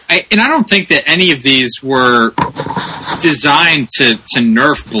 I don't think that any of these were designed to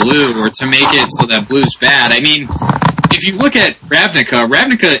nerf blue or to make it so that blue's bad. I mean, if you look at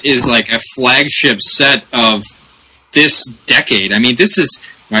Ravnica is like a flagship set of this decade. I mean, this is,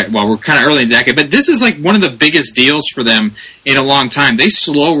 we're kind of early in the decade, but this is like one of the biggest deals for them in a long time. They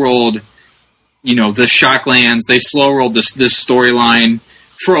slow-rolled, the Shocklands. They slow-rolled this storyline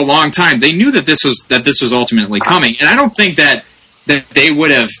for a long time. They knew that this was ultimately coming, and I don't think that they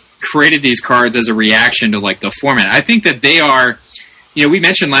would have created these cards as a reaction to, like, the format. I think that they are, we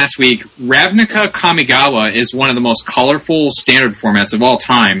mentioned last week, Ravnica Kamigawa is one of the most colorful standard formats of all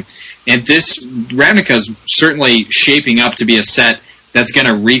time. And this Ravnica is certainly shaping up to be a set that's going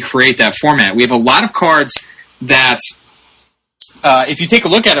to recreate that format. We have a lot of cards that, if you take a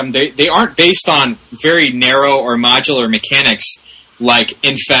look at them, they aren't based on very narrow or modular mechanics like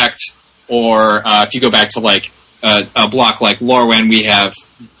Infect, or if you go back to like a block like Lorwyn, we have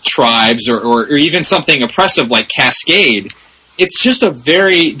Tribes, or even something oppressive like Cascade. It's just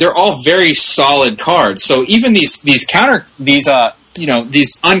they're all very solid cards. So even these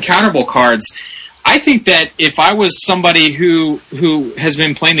uncounterable cards, I think that if I was somebody who has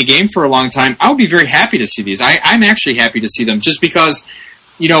been playing the game for a long time, I would be very happy to see these. I'm actually happy to see them just because,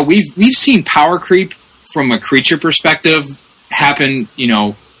 we've seen power creep from a creature perspective happen,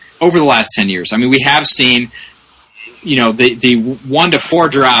 over the last 10 years. I mean, we have seen, the 1 to 4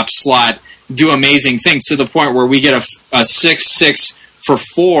 drop slot do amazing things to the point where we get a 6/6 for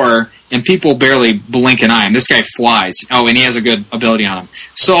 4 and people barely blink an eye. And this guy flies. Oh, and he has a good ability on him.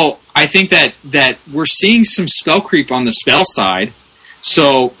 So I think that we're seeing some spell creep on the spell side.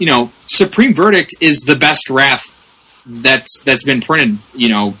 So, Supreme Verdict is the best Wrath that's been printed,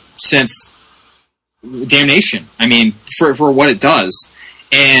 since Damnation. I mean, for what it does.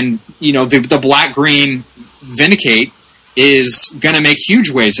 And, the black-green Vindicate is going to make huge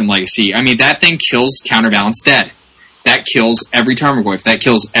waves in Legacy. I mean, that thing kills Counterbalance dead. That kills every Tarmogoyf. That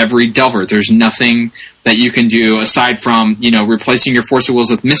kills every Delver. There's nothing that you can do aside from, replacing your Force of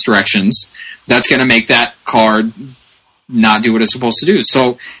Wills with Misdirections that's going to make that card not do what it's supposed to do.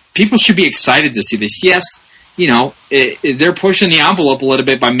 So people should be excited to see this. Yes, they're pushing the envelope a little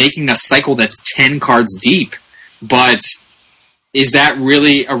bit by making a cycle that's 10 cards deep. But is that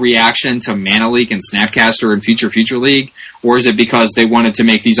really a reaction to Mana Leak and Snapcaster and Future League? Or is it because they wanted to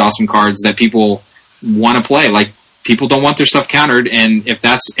make these awesome cards that people want to play? Like, people don't want their stuff countered, and if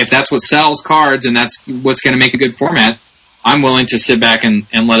that's what sells cards and that's what's going to make a good format, I'm willing to sit back and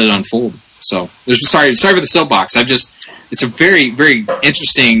let it unfold. So, sorry for the soapbox. It's a very, very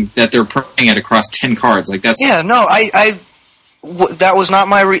interesting that they're printing it across 10 cards. Like, that's... Yeah, no, that was not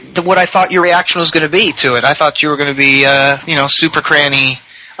what I thought your reaction was going to be to it. I thought you were going to be, super cranny,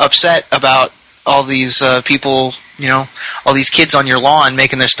 upset about all these people, all these kids on your lawn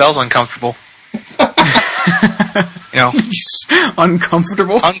making their spells uncomfortable.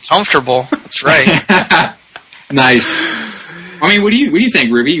 Uncomfortable? Uncomfortable, that's right. Nice. I mean, what do you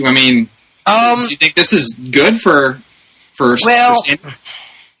think, Ruby? I mean, do you think this is good for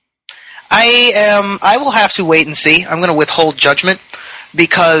I will have to wait and see. I'm going to withhold judgment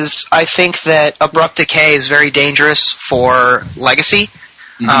because I think that Abrupt Decay is very dangerous for Legacy.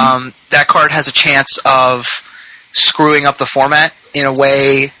 Mm-hmm. That card has a chance of screwing up the format in a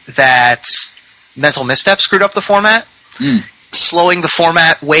way that Mental Misstep screwed up the format, slowing the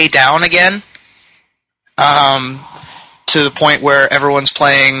format way down again, to the point where everyone's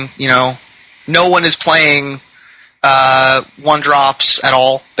playing, no one is playing 1-drops at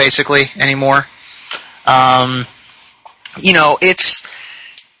all, basically, anymore.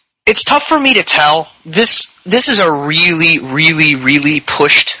 It's tough for me to tell. This is a really, really, really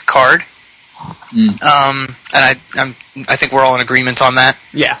pushed card. And I think we're all in agreement on that.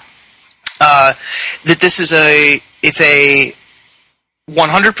 Yeah. That this is it's a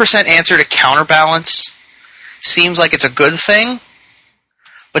 100% answer to Counterbalance. Seems like it's a good thing,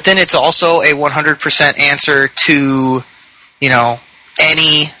 but then it's also a 100% answer to,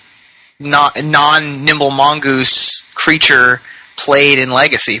 any non-Nimble Mongoose creature played in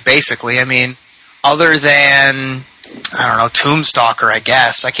Legacy, basically. I mean, other than, Tombstalker, I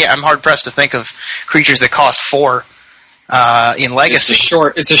guess. I'm hard-pressed to think of creatures that cost 4 in Legacy.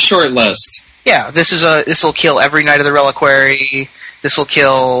 It's a short list. Yeah, this will kill every Knight of the Reliquary. This will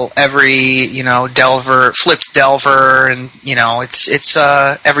kill every, Delver, flipped Delver, and, it's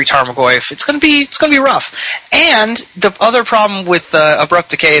every Tarmogoyf. It's gonna be rough. And the other problem with Abrupt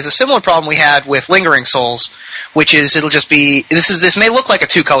Decay is a similar problem we had with Lingering Souls, which is it'll just be, this may look like a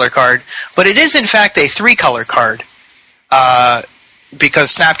 2-color card, but it is in fact a 3-color card,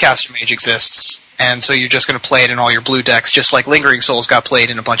 because Snapcaster Mage exists. And so you're just going to play it in all your blue decks, just like Lingering Souls got played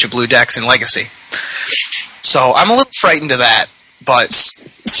in a bunch of blue decks in Legacy. So I'm a little frightened of that. But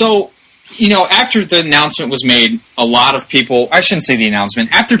so, after the announcement was made, a lot of people, I shouldn't say the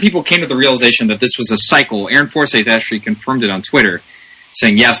announcement, after people came to the realization that this was a cycle, Aaron Forsythe actually confirmed it on Twitter,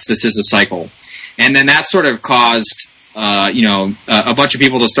 saying, yes, this is a cycle. And then that sort of caused, a bunch of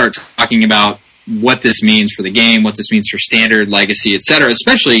people to start talking about what this means for the game, what this means for Standard, Legacy, etc.,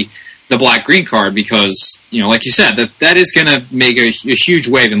 especially the black-green card, because, like you said, that is going to make a huge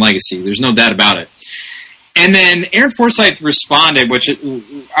wave in Legacy. There's no doubt about it. And then Aaron Forsythe responded, which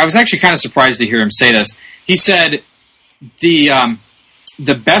I was actually kind of surprised to hear him say this. He said the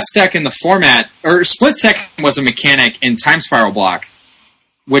best deck in the format, or Split Second was a mechanic in Time Spiral Block,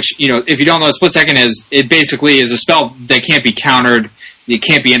 which, if you don't know what Split Second is, it basically is a spell that can't be countered. It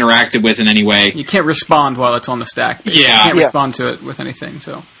can't be interacted with in any way. You can't respond while it's on the stack. Yeah. You can't respond to it with anything,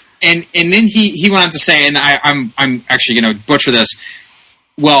 so... And then he went on to say, and I'm actually going to butcher this,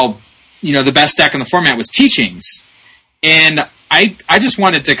 well, the best deck in the format was Teachings. And I just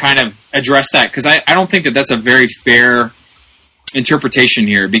wanted to kind of address that, because I don't think that that's a very fair interpretation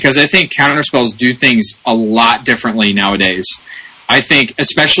here, because I think counterspells do things a lot differently nowadays. I think,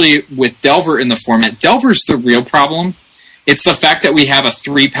 especially with Delver in the format, Delver's the real problem. It's the fact that we have a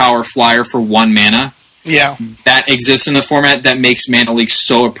 3-power flyer for 1 mana. Yeah, that exists in the format that makes Mana Leak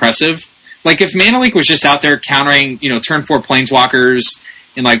so oppressive. Like, if Mana Leak was just out there countering, turn 4 Planeswalkers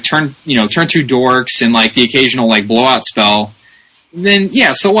and turn 2 Dorks and the occasional blowout spell, then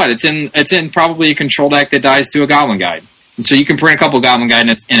yeah, so what? It's in probably a control deck that dies to a Goblin Guide, and so you can print a couple Goblin Guide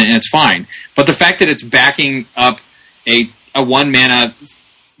and it's fine. But the fact that it's backing up a 1 mana,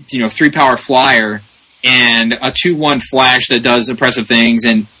 3-power flyer and a 2/1 flash that does impressive things,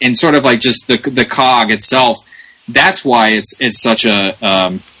 and sort of like just the cog itself. That's why it's such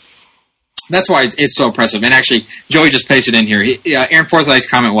a that's why it's so impressive. And actually, Joey just pasted in here. Aaron Forsythe's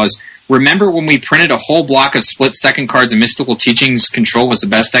comment was, "Remember when we printed a whole block of split-second cards and Mystical Teachings Control was the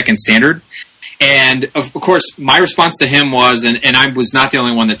best deck in Standard?" And, of course, my response to him was, and I was not the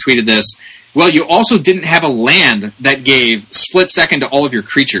only one that tweeted this, well, you also didn't have a land that gave split-second to all of your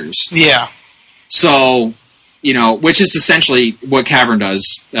creatures. Yeah. So, which is essentially what Cavern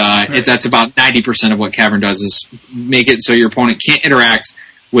does. Right. That's about 90% of what Cavern does, is make it so your opponent can't interact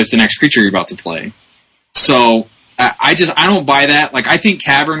with the next creature you're about to play. So I don't buy that. Like, I think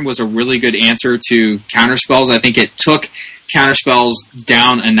Cavern was a really good answer to counterspells. I think it took counterspells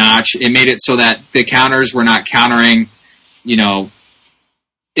down a notch. It made it so that the counters were not countering, it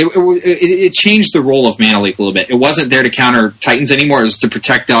changed the role of Mana Leak a little bit. It wasn't there to counter Titans anymore. It was to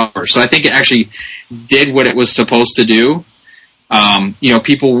protect Delvers. So I think it actually did what it was supposed to do.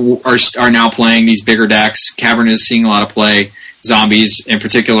 People are now playing these bigger decks. Cavern is seeing a lot of play. Zombies, in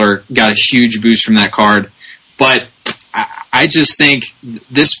particular, got a huge boost from that card. But I just think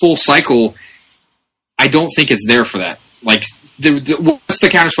this full cycle, I don't think it's there for that. Like, what's the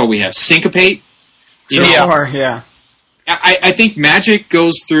counterspell we have? Syncopate? Yeah. I think Magic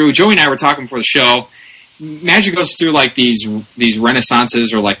goes through, Joey and I were talking before the show, Magic goes through like these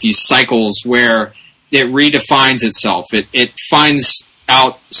renaissances or like these cycles where it redefines itself. It finds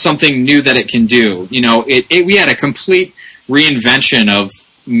out something new that it can do. We had a complete reinvention of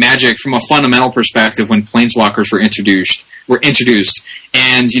Magic from a fundamental perspective when Planeswalkers were introduced.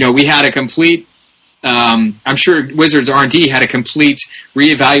 And, we had a complete, I'm sure Wizards R&D had a complete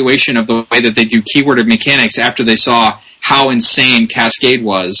reevaluation of the way that they do keyworded mechanics after they saw how insane Cascade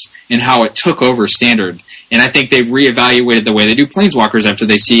was and how it took over Standard. And I think they've reevaluated the way they do Planeswalkers after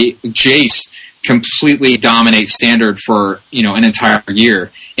they see Jace completely dominate Standard for, an entire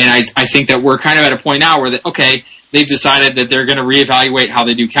year. And I think that we're kind of at a point now where, they've decided that they're going to reevaluate how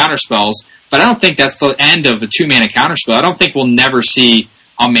they do counterspells, but I don't think that's the end of a 2-mana counterspell. I don't think we'll never see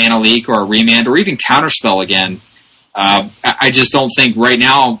a Mana Leak or a Remand or even Counterspell again. I just don't think right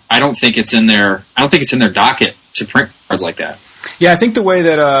now, I don't think it's in their docket to print cards like that. Yeah, I think the way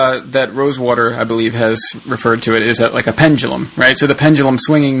that Rosewater, I believe, has referred to it is like a pendulum, right? So the pendulum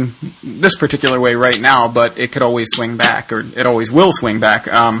swinging this particular way right now, but it could always swing back, or it always will swing back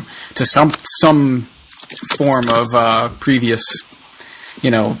to some form of previous,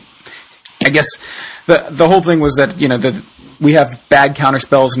 I guess the whole thing was that, we have bad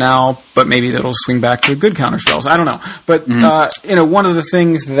counterspells now, but maybe that'll swing back to good counterspells. I don't know. But, one of the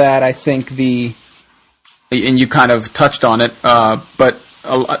things that I think and you kind of touched on it, but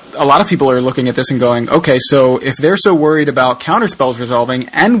a lot of people are looking at this and going, okay, so if they're so worried about counterspells resolving,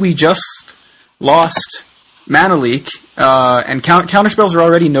 and we just lost Mana Leak, and counterspells are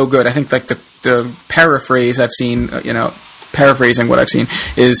already no good. I think like the paraphrase I've seen, paraphrasing what I've seen,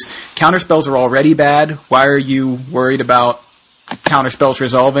 is counterspells are already bad. Why are you worried about counterspells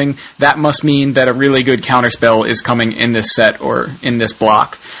resolving? That must mean that a really good counterspell is coming in this set or in this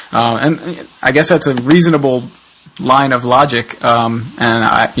block. And I guess that's a reasonable line of logic. And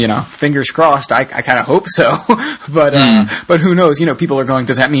I, fingers crossed. I kind of hope so. But who knows? People are going,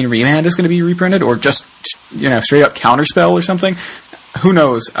 does that mean Remand is going to be reprinted, or just straight up counterspell or something? Who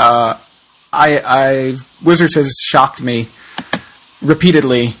knows? Wizards has shocked me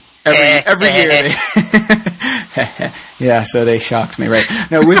repeatedly every year. Yeah, so they shocked me, right?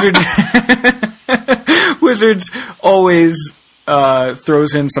 No, Wizards always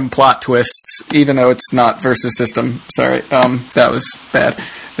throws in some plot twists, even though it's not versus system. Sorry, that was bad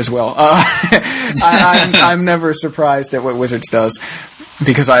as well. I'm never surprised at what Wizards does,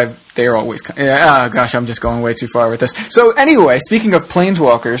 because they're always. Gosh, I'm just going way too far with this. So anyway, speaking of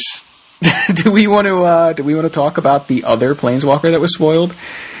Planeswalkers. Do we want to talk about the other Planeswalker that was spoiled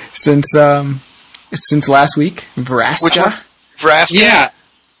since last week? Vraska? Which one? Vraska?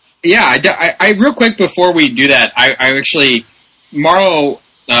 Yeah. I real quick before we do that, I actually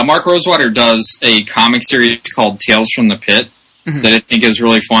Mark Rosewater does a comic series called Tales from the Pit that I think is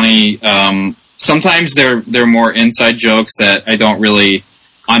really funny. Sometimes they're more inside jokes that I don't really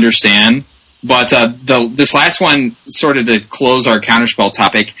understand. But this last one, sort of to close our counterspell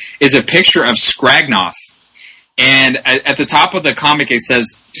topic, is a picture of Scragnoth. And at the top of the comic, it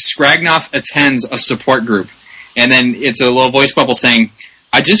says, Scragnoth attends a support group. And then it's a little voice bubble saying,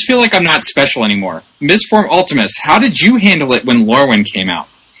 I just feel like I'm not special anymore. Mistform Ultimus, how did you handle it when Lorwyn came out?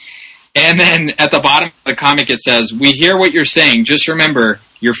 And then at the bottom of the comic, it says, we hear what you're saying. Just remember,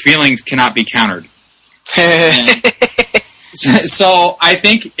 your feelings cannot be countered. So I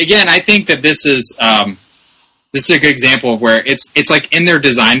think that this is a good example of where it's like in their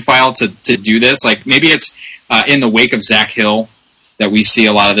design file to do this. Like maybe it's in the wake of Zach Hill that we see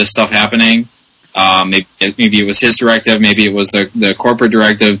a lot of this stuff happening. Maybe it was his directive. Maybe it was the corporate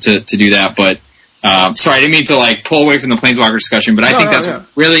directive to do that. But sorry, I didn't mean to like pull away from the Planeswalker discussion. But I think that's a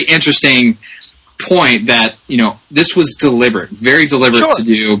really interesting point that this was deliberate, very deliberate to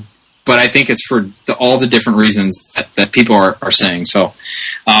do. But I think it's for all the different reasons that people are saying. So,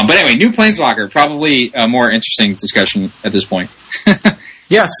 but anyway, new Planeswalker, probably a more interesting discussion at this point.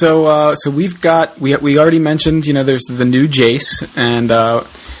 Yeah, so we already mentioned, there's the new Jace, and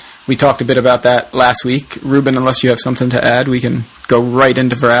we talked a bit about that last week. Ruben, unless you have something to add, we can go right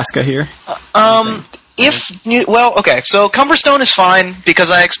into Vraska here. So Cumberstone is fine,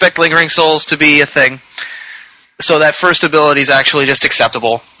 because I expect Lingering Souls to be a thing. So that first ability is actually just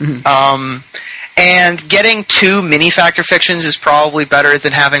acceptable. Mm-hmm. And getting 2 mini Factor Fictions is probably better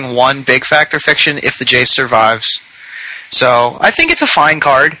than having 1 big Factor Fiction if the Jace survives. So I think it's a fine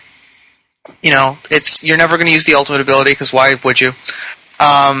card. You're never going to use the ultimate ability, because why would you?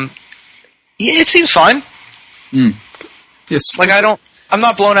 It seems fine. Yes. Like I'm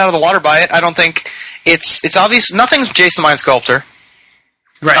not blown out of the water by it. I don't think it's obvious. Nothing's Jace the Mind Sculptor.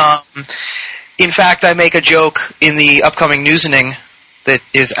 Right. In fact, I make a joke in the upcoming newsening that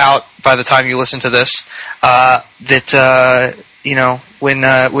is out by the time you listen to this. When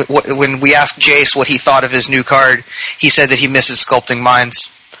we asked Jace what he thought of his new card, he said that he misses sculpting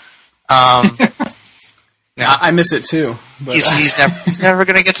minds. I miss it too. But he's never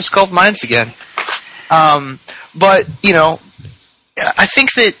going to get to sculpt minds again. But I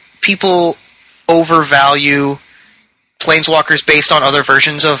think that people overvalue Planeswalkers based on other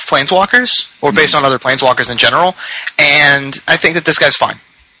versions of Planeswalkers, or based on other Planeswalkers in general, and I think that this guy's fine.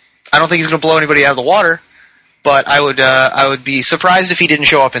 I don't think he's going to blow anybody out of the water, but I would be surprised if he didn't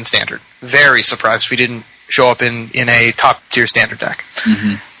show up in Standard. Very surprised if he didn't show up in a top-tier Standard deck.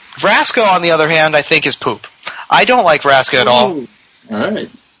 Mm-hmm. Vraska, on the other hand, I think is poop. I don't like Vraska at all. All right.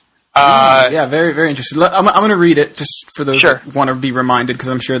 Yeah, very, very interesting. I'm going to read it just for those that want to be reminded, because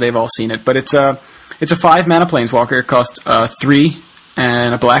I'm sure they've all seen it. But it's a 5-mana Planeswalker. It costs 3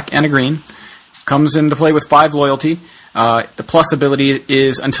 and a black and a green. Comes into play with 5 loyalty. The plus ability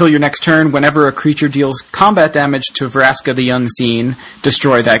is, until your next turn, whenever a creature deals combat damage to Vraska the Unseen,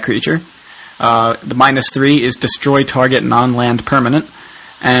 destroy that creature. The -3 is destroy target non-land permanent.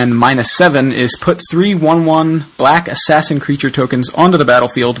 And -7 is put 3 1/1 black assassin creature tokens onto the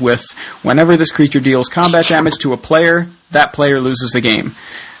battlefield with, whenever this creature deals combat damage to a player, that player loses the game.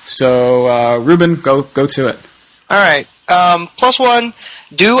 So, Ruben, go to it. All right. +1,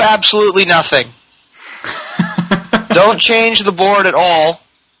 do absolutely nothing. Don't change the board at all.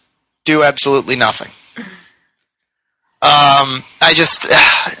 Do absolutely nothing.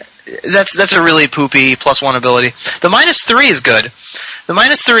 That's a really poopy +1 ability. The -3 is good. The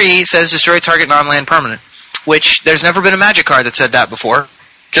 -3 says destroy target non-land permanent, which there's never been a Magic card that said that before.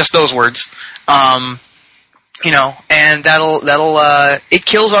 Just those words. And that'll it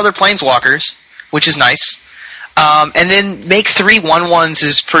kills other Planeswalkers, which is nice. And then make 3 1/1s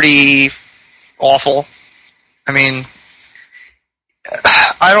is pretty awful. I mean,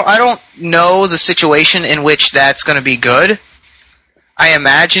 I don't know the situation in which that's going to be good. I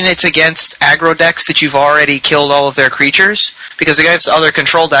imagine it's against aggro decks that you've already killed all of their creatures, because against other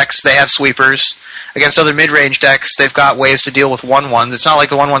control decks, they have sweepers. Against other mid-range decks, they've got ways to deal with 1/1s. It's not like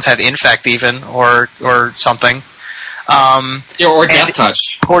the 1/1s have infect even, or something. Or Death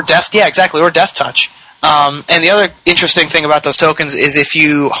Touch. Or Death Touch. And the other interesting thing about those tokens is if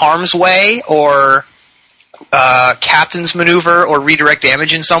you Harm's Way or Captain's Maneuver or redirect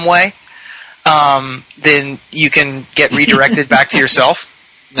damage in some way, then you can get redirected back to yourself.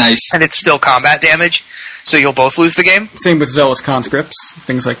 Nice. And it's still combat damage, so you'll both lose the game. Same with Zealous Conscripts,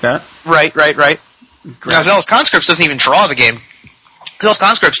 things like that. Right. Now, Zealous Conscripts doesn't even draw the game. Zealous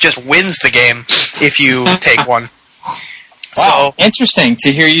Conscripts just wins the game if you take one. Wow, so, interesting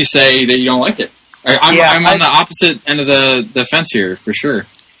to hear you say that you don't like it. I'm on the opposite end of the fence here, for sure.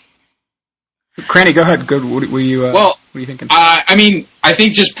 Cranny, go ahead. What are you thinking? I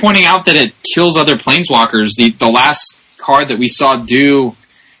think just pointing out that it kills other Planeswalkers, the last card that we saw do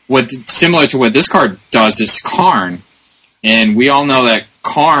similar to what this card does is Karn. And we all know that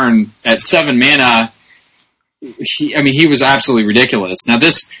Karn, at 7 mana, he was absolutely ridiculous. Now,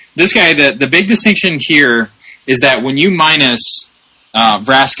 this guy, the big distinction here is that when you minus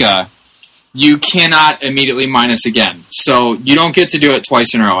Vraska, you cannot immediately minus again. So you don't get to do it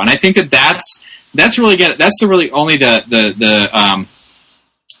twice in a row. And I think that's really good. That's the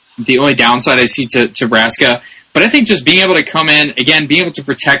only downside I see to Vraska. But I think just being able to come in, again, being able to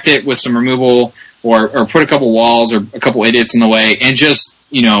protect it with some removal or put a couple walls or a couple idiots in the way and just,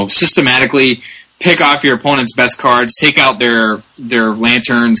 systematically pick off your opponent's best cards, take out their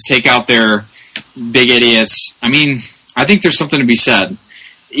lanterns, take out their big idiots. I mean, I think there's something to be said.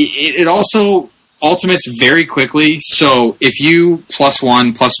 It also ultimates very quickly, so if you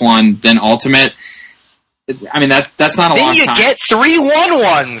 +1, then ultimate, I mean, that's not a long time. Then you get 3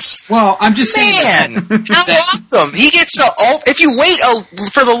 1/1s. Well, I'm just saying. Man, how awesome! He gets the ult. If you wait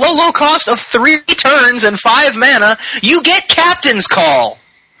for the low cost of 3 turns and 5 mana, you get Captain's Call.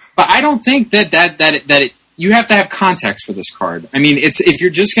 But I don't think that you have to have context for this card. I mean, if you're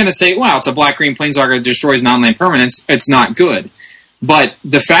just going to say, "Wow, it's a black-green planeswalker that destroys non-land permanents," it's not good. But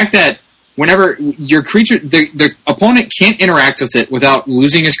the fact that whenever your creature, the opponent can't interact with it without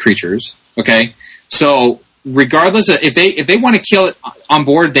losing his creatures. Okay. So, regardless of if they want to kill it on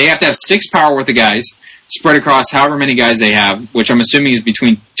board, they have to have 6 power worth of guys spread across however many guys they have, which I'm assuming is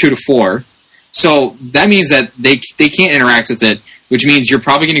between 2 to 4. So that means that they can't interact with it, which means you're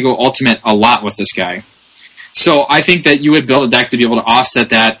probably going to go ultimate a lot with this guy. So I think that you would build a deck to be able to offset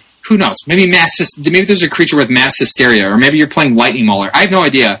that. Who knows? Maybe there's a creature with mass hysteria, or maybe you're playing Lightning Mauler. I have no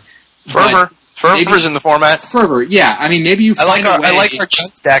idea. Fervor's in the format. Fervor, yeah. I mean, maybe you. I like our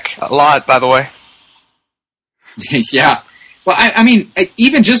Chunk deck a lot, by the way. Yeah. Well, I mean,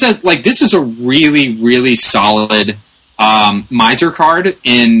 even just as, this is a really, really solid Miser card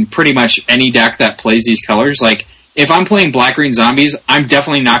in pretty much any deck that plays these colors. Like, if I'm playing black-green zombies, I'm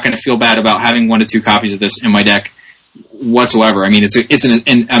definitely not going to feel bad about having 1 to 2 copies of this in my deck whatsoever. I mean, it's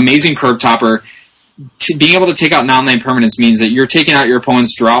an amazing curve topper. Being able to take out non-land permanents means that you're taking out your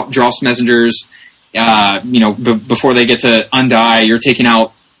opponent's Drops Messengers, before they get to undie. You're taking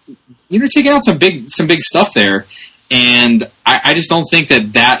out some big stuff there, and I just don't think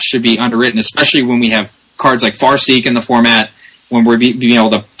that should be underwritten, especially when we have cards like Farseek in the format, when we're being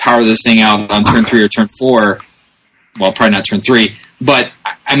able to power this thing out on turn 3 or turn 4. Well, probably not turn 3, but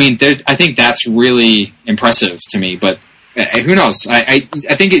I mean, I think that's really impressive to me. But who knows? I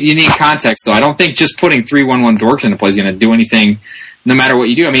think you need context, though. I don't think just putting 3/1/1 dorks into play is going to do anything, no matter what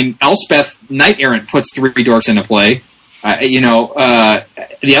you do. I mean, Elspeth Knight Errant puts 3 dorks into play.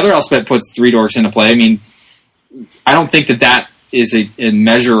 The other Elspeth puts 3 dorks into play. I mean, I don't think that is a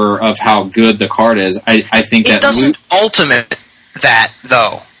measure of how good the card is. I think that it doesn't ultimate that,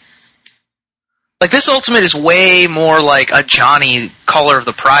 though. Like, this ultimate is way more like a Johnny Color of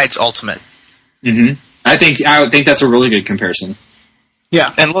the Pride's ultimate. Mm-hmm. I would think that's a really good comparison.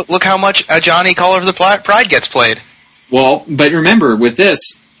 Yeah. And look how much a Johnny Color of the Pride gets played. Well, but remember, with this,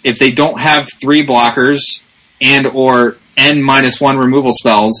 if they don't have 3 blockers and or N-1 removal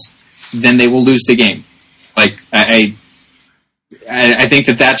spells, then they will lose the game. Like, I think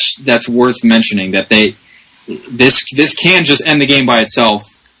that's worth mentioning, that this can just end the game by itself.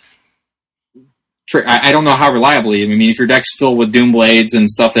 I don't know how reliably. I mean, if your deck's filled with Doom Blades and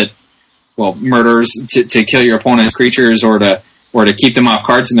stuff that, murders to kill your opponent's creatures or to keep them off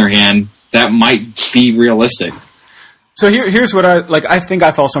cards in their hand, that might be realistic. So here's what I think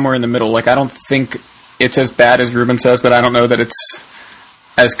I fall somewhere in the middle. Like, I don't think it's as bad as Ruben says, but I don't know that it's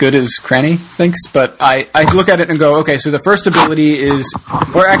as good as Cranny thinks. But I look at it and go, okay, so the first ability is,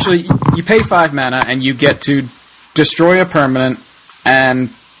 or actually, you pay 5 mana and you get to destroy a permanent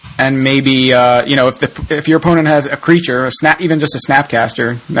and maybe if your opponent has a creature, even just a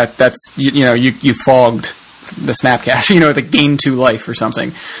Snapcaster, that's you fogged the Snapcaster, the gain 2 life or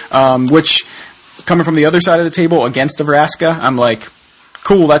something, which, coming from the other side of the table against a Vraska, I'm like,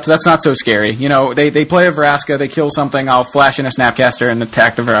 cool, that's not so scary. They play a Vraska, they kill something, I'll flash in a Snapcaster and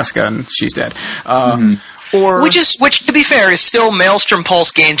attack the Vraska, and she's dead. Which, to be fair, is still Maelstrom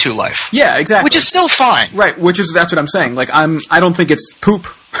Pulse gain 2 life. Yeah, exactly. Which is still fine. Right, that's what I'm saying. Like, I don't think it's poop.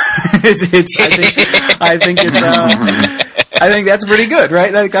 I think that's pretty good,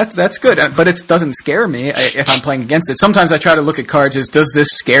 right? That's good, but it doesn't scare me if I'm playing against it. Sometimes I try to look at cards as, does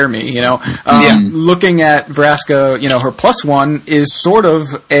this scare me? Looking at Vraska, her +1 is sort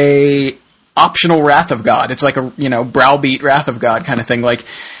of a optional Wrath of God. It's like a browbeat Wrath of God kind of thing. Like,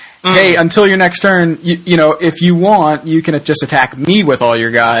 hey, until your next turn, if you want, you can just attack me with all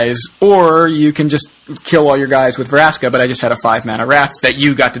your guys, or you can just kill all your guys with Vraska, but I just had a 5 mana Wrath that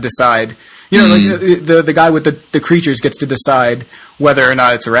you got to decide. Like the guy with the creatures gets to decide whether or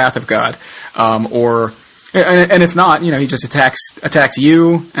not it's a Wrath of God, and if not, he just attacks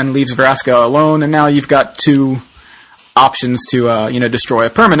you and leaves Vraska alone, and now you've got 2 options to destroy a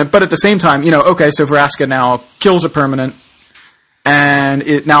permanent. But at the same time, okay, so Vraska now kills a permanent. and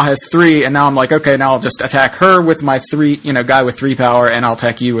it now has 3, and now I'm like, okay, now I'll just attack her with my 3, guy with 3 power, and I'll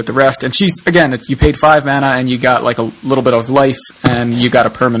attack you with the rest. And she's, again, you paid 5 mana, and you got like a little bit of life, and you got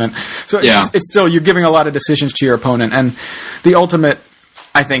a permanent. So it's still, you're giving a lot of decisions to your opponent, and the ultimate,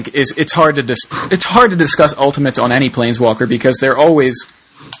 I think, it's hard to discuss ultimates on any Planeswalker, because they're always,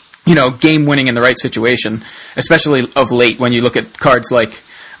 game winning in the right situation, especially of late when you look at cards like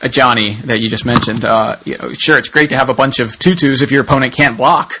a Johnny that you just mentioned. Sure, it's great to have a bunch of 2/2s if your opponent can't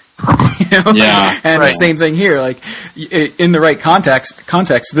block. Yeah. And the same thing here. Like, in the right context,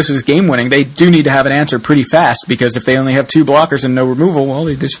 this is game winning. They do need to have an answer pretty fast, because if they only have 2 blockers and no removal, well,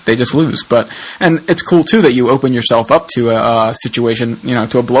 they just lose. And it's cool too that you open yourself up to a situation,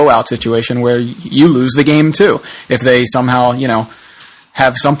 to a blowout situation where you lose the game too. If they somehow,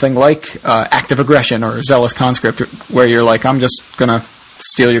 have something like active aggression or zealous conscript, where you're like, I'm just gonna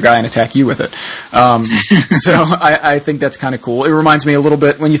steal your guy and attack you with it. So I think that's kind of cool. It reminds me a little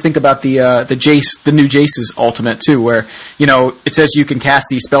bit when you think about the Jace, the new Jace's ultimate too, where it says you can cast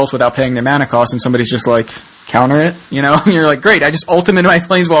these spells without paying their mana cost, and somebody's just like, counter it, and you're like, great, I just ultimate my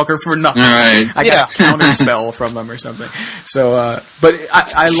Planeswalker for nothing. Right. I got a counter spell from them or something. So, but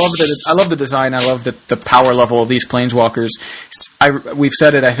I love the design. I love the power level of these Planeswalkers. We've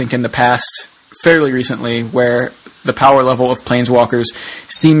said it, I think, in the past, fairly recently, where the power level of Planeswalkers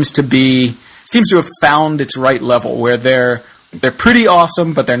seems to have found its right level, where they're pretty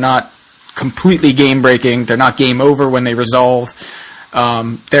awesome, but they're not completely game breaking. They're not game over when they resolve.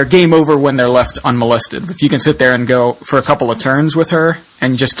 They're game over when they're left unmolested. If you can sit there and go for a couple of turns with her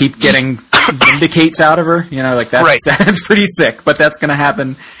and just keep getting vindicates out of her, that's pretty sick, but that's going to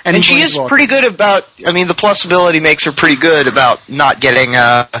happen. And she is pretty good about, the plus ability makes her pretty good about not getting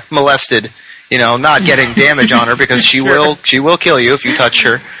molested, not getting damage on her, because she will kill you if you touch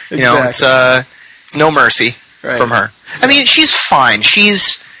her. Exactly. It's no mercy from her. So. She's fine.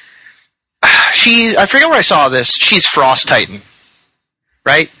 I forget where I saw this. She's Frost Titan.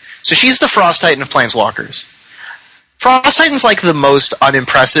 Right? So she's the Frost Titan of Planeswalkers. Frost Titan's like the most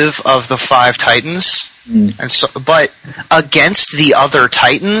unimpressive of the 5 Titans. But against the other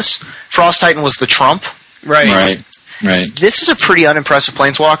Titans, Frost Titan was the trump. Right. This is a pretty unimpressive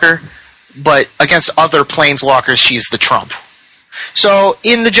Planeswalker, but against other Planeswalkers, she's the trump. So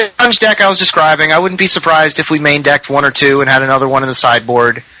in the Judge deck I was describing, I wouldn't be surprised if we main decked 1 or 2 and had another one in the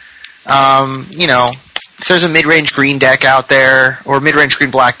sideboard. If there's a mid-range green deck out there, or mid-range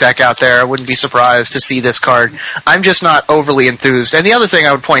green-black deck out there, I wouldn't be surprised to see this card. I'm just not overly enthused. And the other thing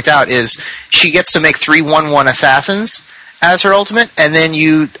I would point out is she gets to make 3/1/1 assassins as her ultimate, and then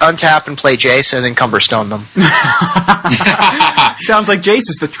you untap and play Jace, and then Cumberstone them. Sounds like Jace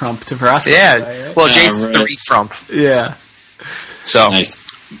is the trump to Veracity. Yeah, right? Well, Jace is the re-trump. Yeah. So, nice.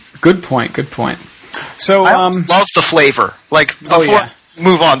 Good point. So, I love the flavor. Before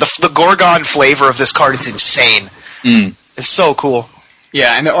move on, the Gorgon flavor of this card is insane. It's so cool.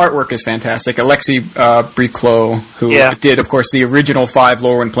 Yeah, and the artwork is fantastic. Alexi Briclot, who did, of course, the original 5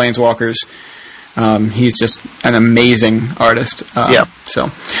 Lorwyn Planeswalkers. He's just an amazing artist.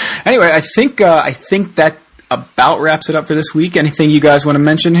 So, anyway, I think that about wraps it up for this week. Anything you guys want to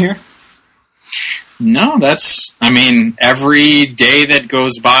mention here? No, every day that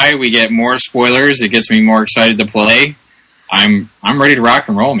goes by, we get more spoilers. It gets me more excited to play. I'm ready to rock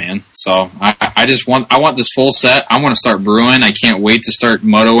and roll, man. So I want this full set. I want to start brewing. I can't wait to start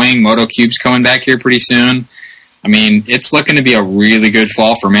motoing. Moto Cube's coming back here pretty soon. It's looking to be a really good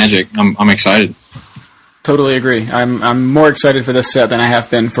fall for Magic. I'm excited. Totally agree. I'm more excited for this set than I have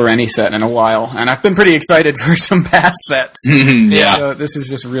been for any set in a while, and I've been pretty excited for some past sets. Yeah. So this is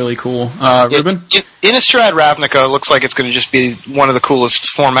just really cool. Ruben? Innistrad Ravnica looks like it's going to just be one of the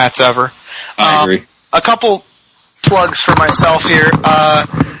coolest formats ever. I agree. A couple plugs for myself here.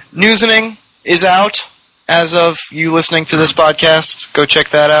 Newsening is out as of you listening to this podcast. Go check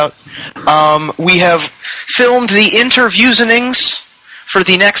that out. We have filmed the interviewsenings for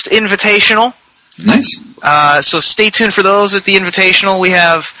the next Invitational. Nice. So stay tuned for those at the Invitational. We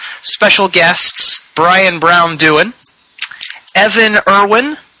have special guests Brian Brown Dewin, Evan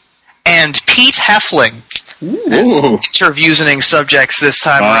Irwin, and Pete Heffling. Ooh. Interviewsening subjects this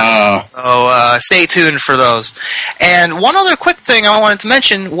time around. So stay tuned for those. And one other quick thing I wanted to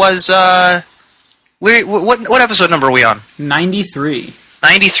mention was what episode number are we on? 93.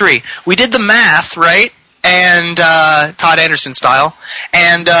 93. We did the math, right? And Todd Anderson style.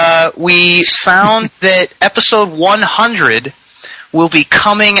 And we found that episode 100 will be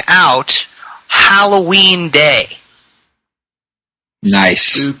coming out Halloween Day. Nice.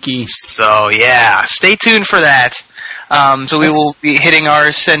 Spooky. So, yeah, stay tuned for that. So we will be hitting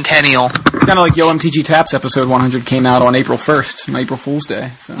our centennial. Kind of like Yo MTG Taps episode 100 came out on April 1st, on April Fool's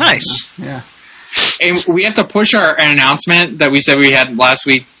Day. So, nice. Yeah. And we have to push our announcement that we said we had last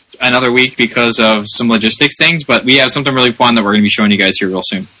week another week because of some logistics things, but we have something really fun that we're going to be showing you guys here real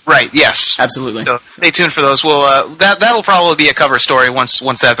soon. Right, yes. Absolutely. So stay tuned for those. We'll, that'll probably be a cover story once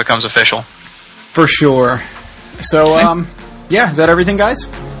that becomes official. For sure. So, yeah, is that everything, guys?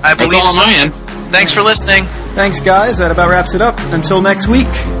 I believe That's all on so. my end. Thanks for listening. Thanks, guys. That about wraps it up. Until next week,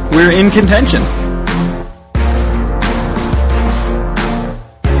 we're in contention.